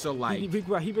character, so like... He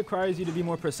requires you to be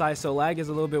more precise, so lag is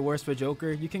a little bit worse for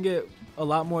Joker. You can get a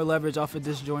lot more leverage off of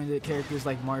disjointed characters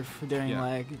like Marth during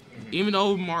lag. Even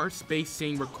though Marth's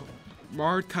spacing...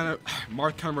 Marth kind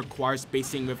of requires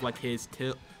spacing with like his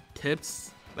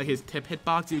tips, like his tip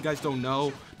hitbox. If you guys don't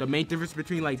know, the main difference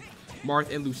between like Marth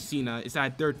and Lucina is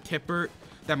that their tipper,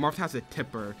 that Marth has a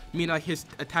tipper, meaning like his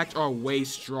attacks are way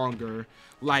stronger,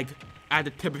 like at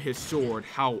the tip of his sword.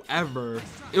 However,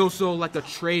 it also like a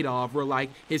trade-off where like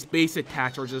his base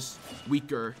attacks are just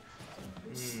weaker.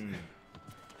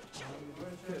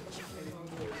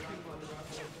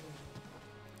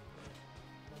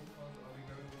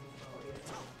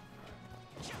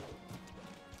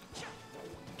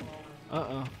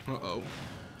 Uh-oh. Uh-oh.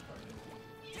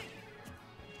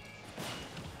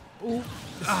 Ooh.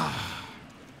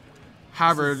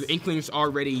 However, the Inkling's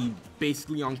already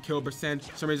basically on kill percent.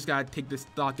 Somebody just gotta take the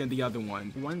stock in the other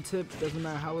one. One tip, doesn't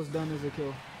matter how it's done, is a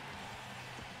kill.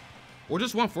 Or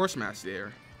just one force smash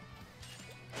there.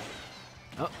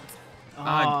 Oh.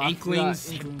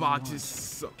 Inkling's hitbox is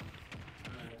so...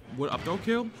 What, up throw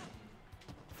kill?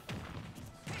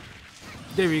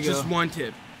 There we go. Just one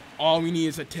tip. All we need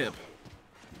is a tip.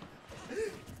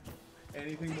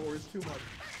 Anything more is too much.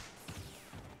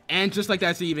 And just like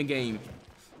that's the even game.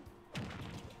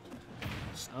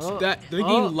 Oh, The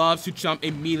game loves to jump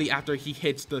immediately after he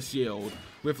hits the shield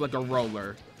with like a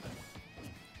roller.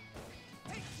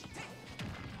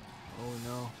 Oh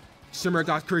no. Simmer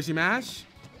got crazy mash.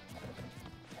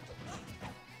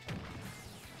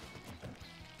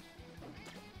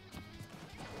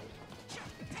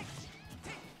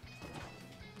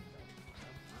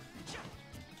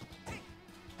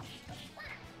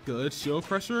 Good shield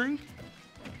pressuring.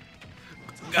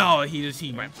 Oh, he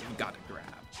got a grab.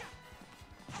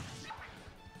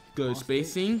 Good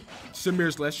spacing.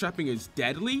 Samir's ledge trapping is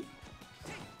deadly.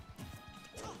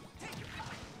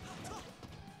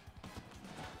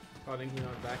 Oh, I think he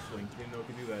knocked backswing. Didn't know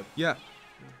he could do that. Yeah.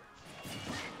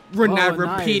 We're not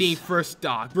nice. repeating first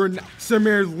stock.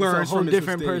 Samir learns It's a whole from his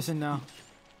different mistakes. person now.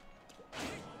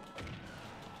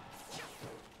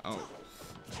 Oh.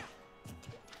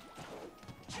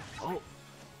 Oh.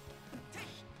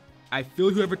 I feel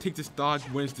whoever takes this dog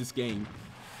wins this game.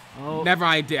 Oh. Never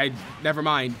mind. Never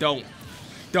mind. Don't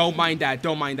mind that.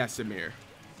 Don't mind that, Samir.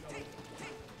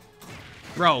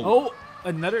 Bro. Oh,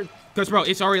 another. Because, bro,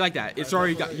 it's already like that. It's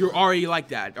already got. You're already like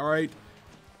that. All right.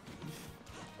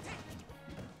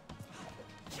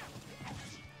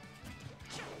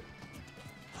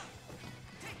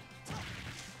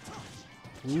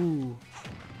 Ooh.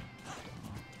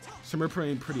 Samir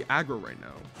playing pretty aggro right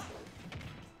now.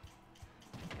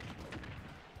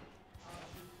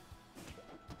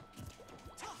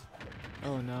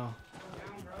 Oh no.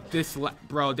 This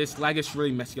lag is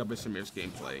really messing up with Samir's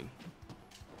gameplay.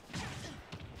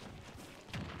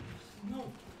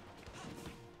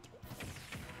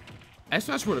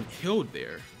 S-Smash would have killed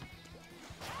there.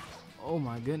 Oh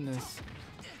my goodness.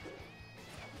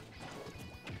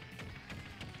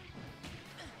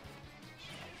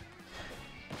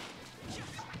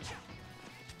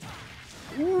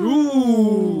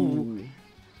 Ooh.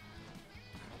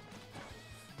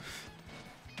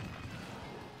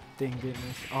 Thank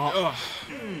goodness. Oh.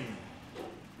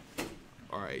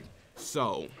 All right.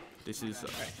 So this is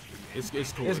it's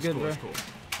cool. It's It's good, cool. bro. It's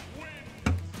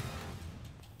cool.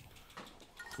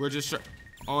 We're just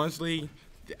honestly,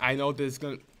 I know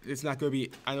it's not gonna be.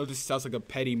 I know this sounds like a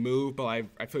petty move, but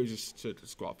I feel you just should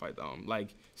disqualify them.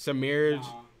 Like Samir.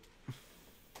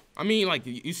 I mean, like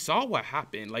you saw what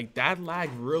happened. Like that lag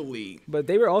really. But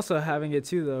they were also having it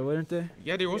too, though, weren't they?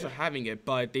 Yeah, they were also having it,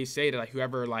 but they say that like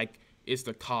whoever like is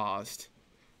the cost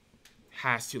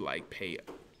has to like pay.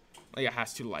 Like it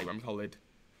has to like I'm call it.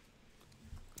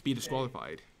 Be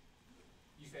disqualified.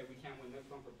 You said we can't win this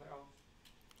one for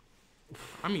playoffs?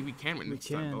 I mean, we can win next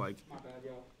time, but like, My bad,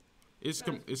 yo. it's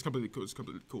completely cool. It's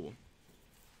completely cool.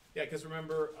 Yeah, because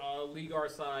remember, league our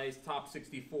size, top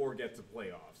 64 get to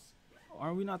playoffs.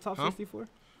 Aren't we not top Huh? 64?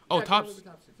 Oh, Yeah, top. we're the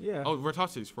top 64. Yeah. Oh, we're top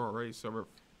 64 already. So we're.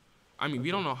 I mean,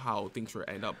 we don't know how things will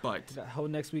end up, but That whole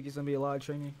next week is gonna be a lot of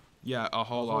training. yeah, a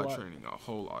whole lot of training. A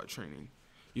whole lot of training.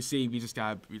 You see, we just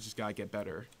gotta get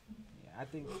better. Yeah, I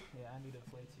think. Yeah, I need to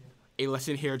play too. A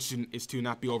lesson here is to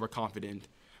not be overconfident.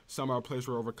 Some of our players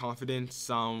were overconfident.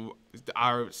 Some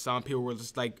people were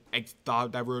just like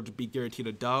thought that we were to be guaranteed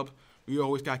a dub. We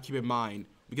always gotta keep in mind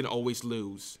we can always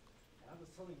lose. I was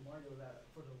telling Mario that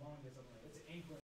for the longest. I'm like,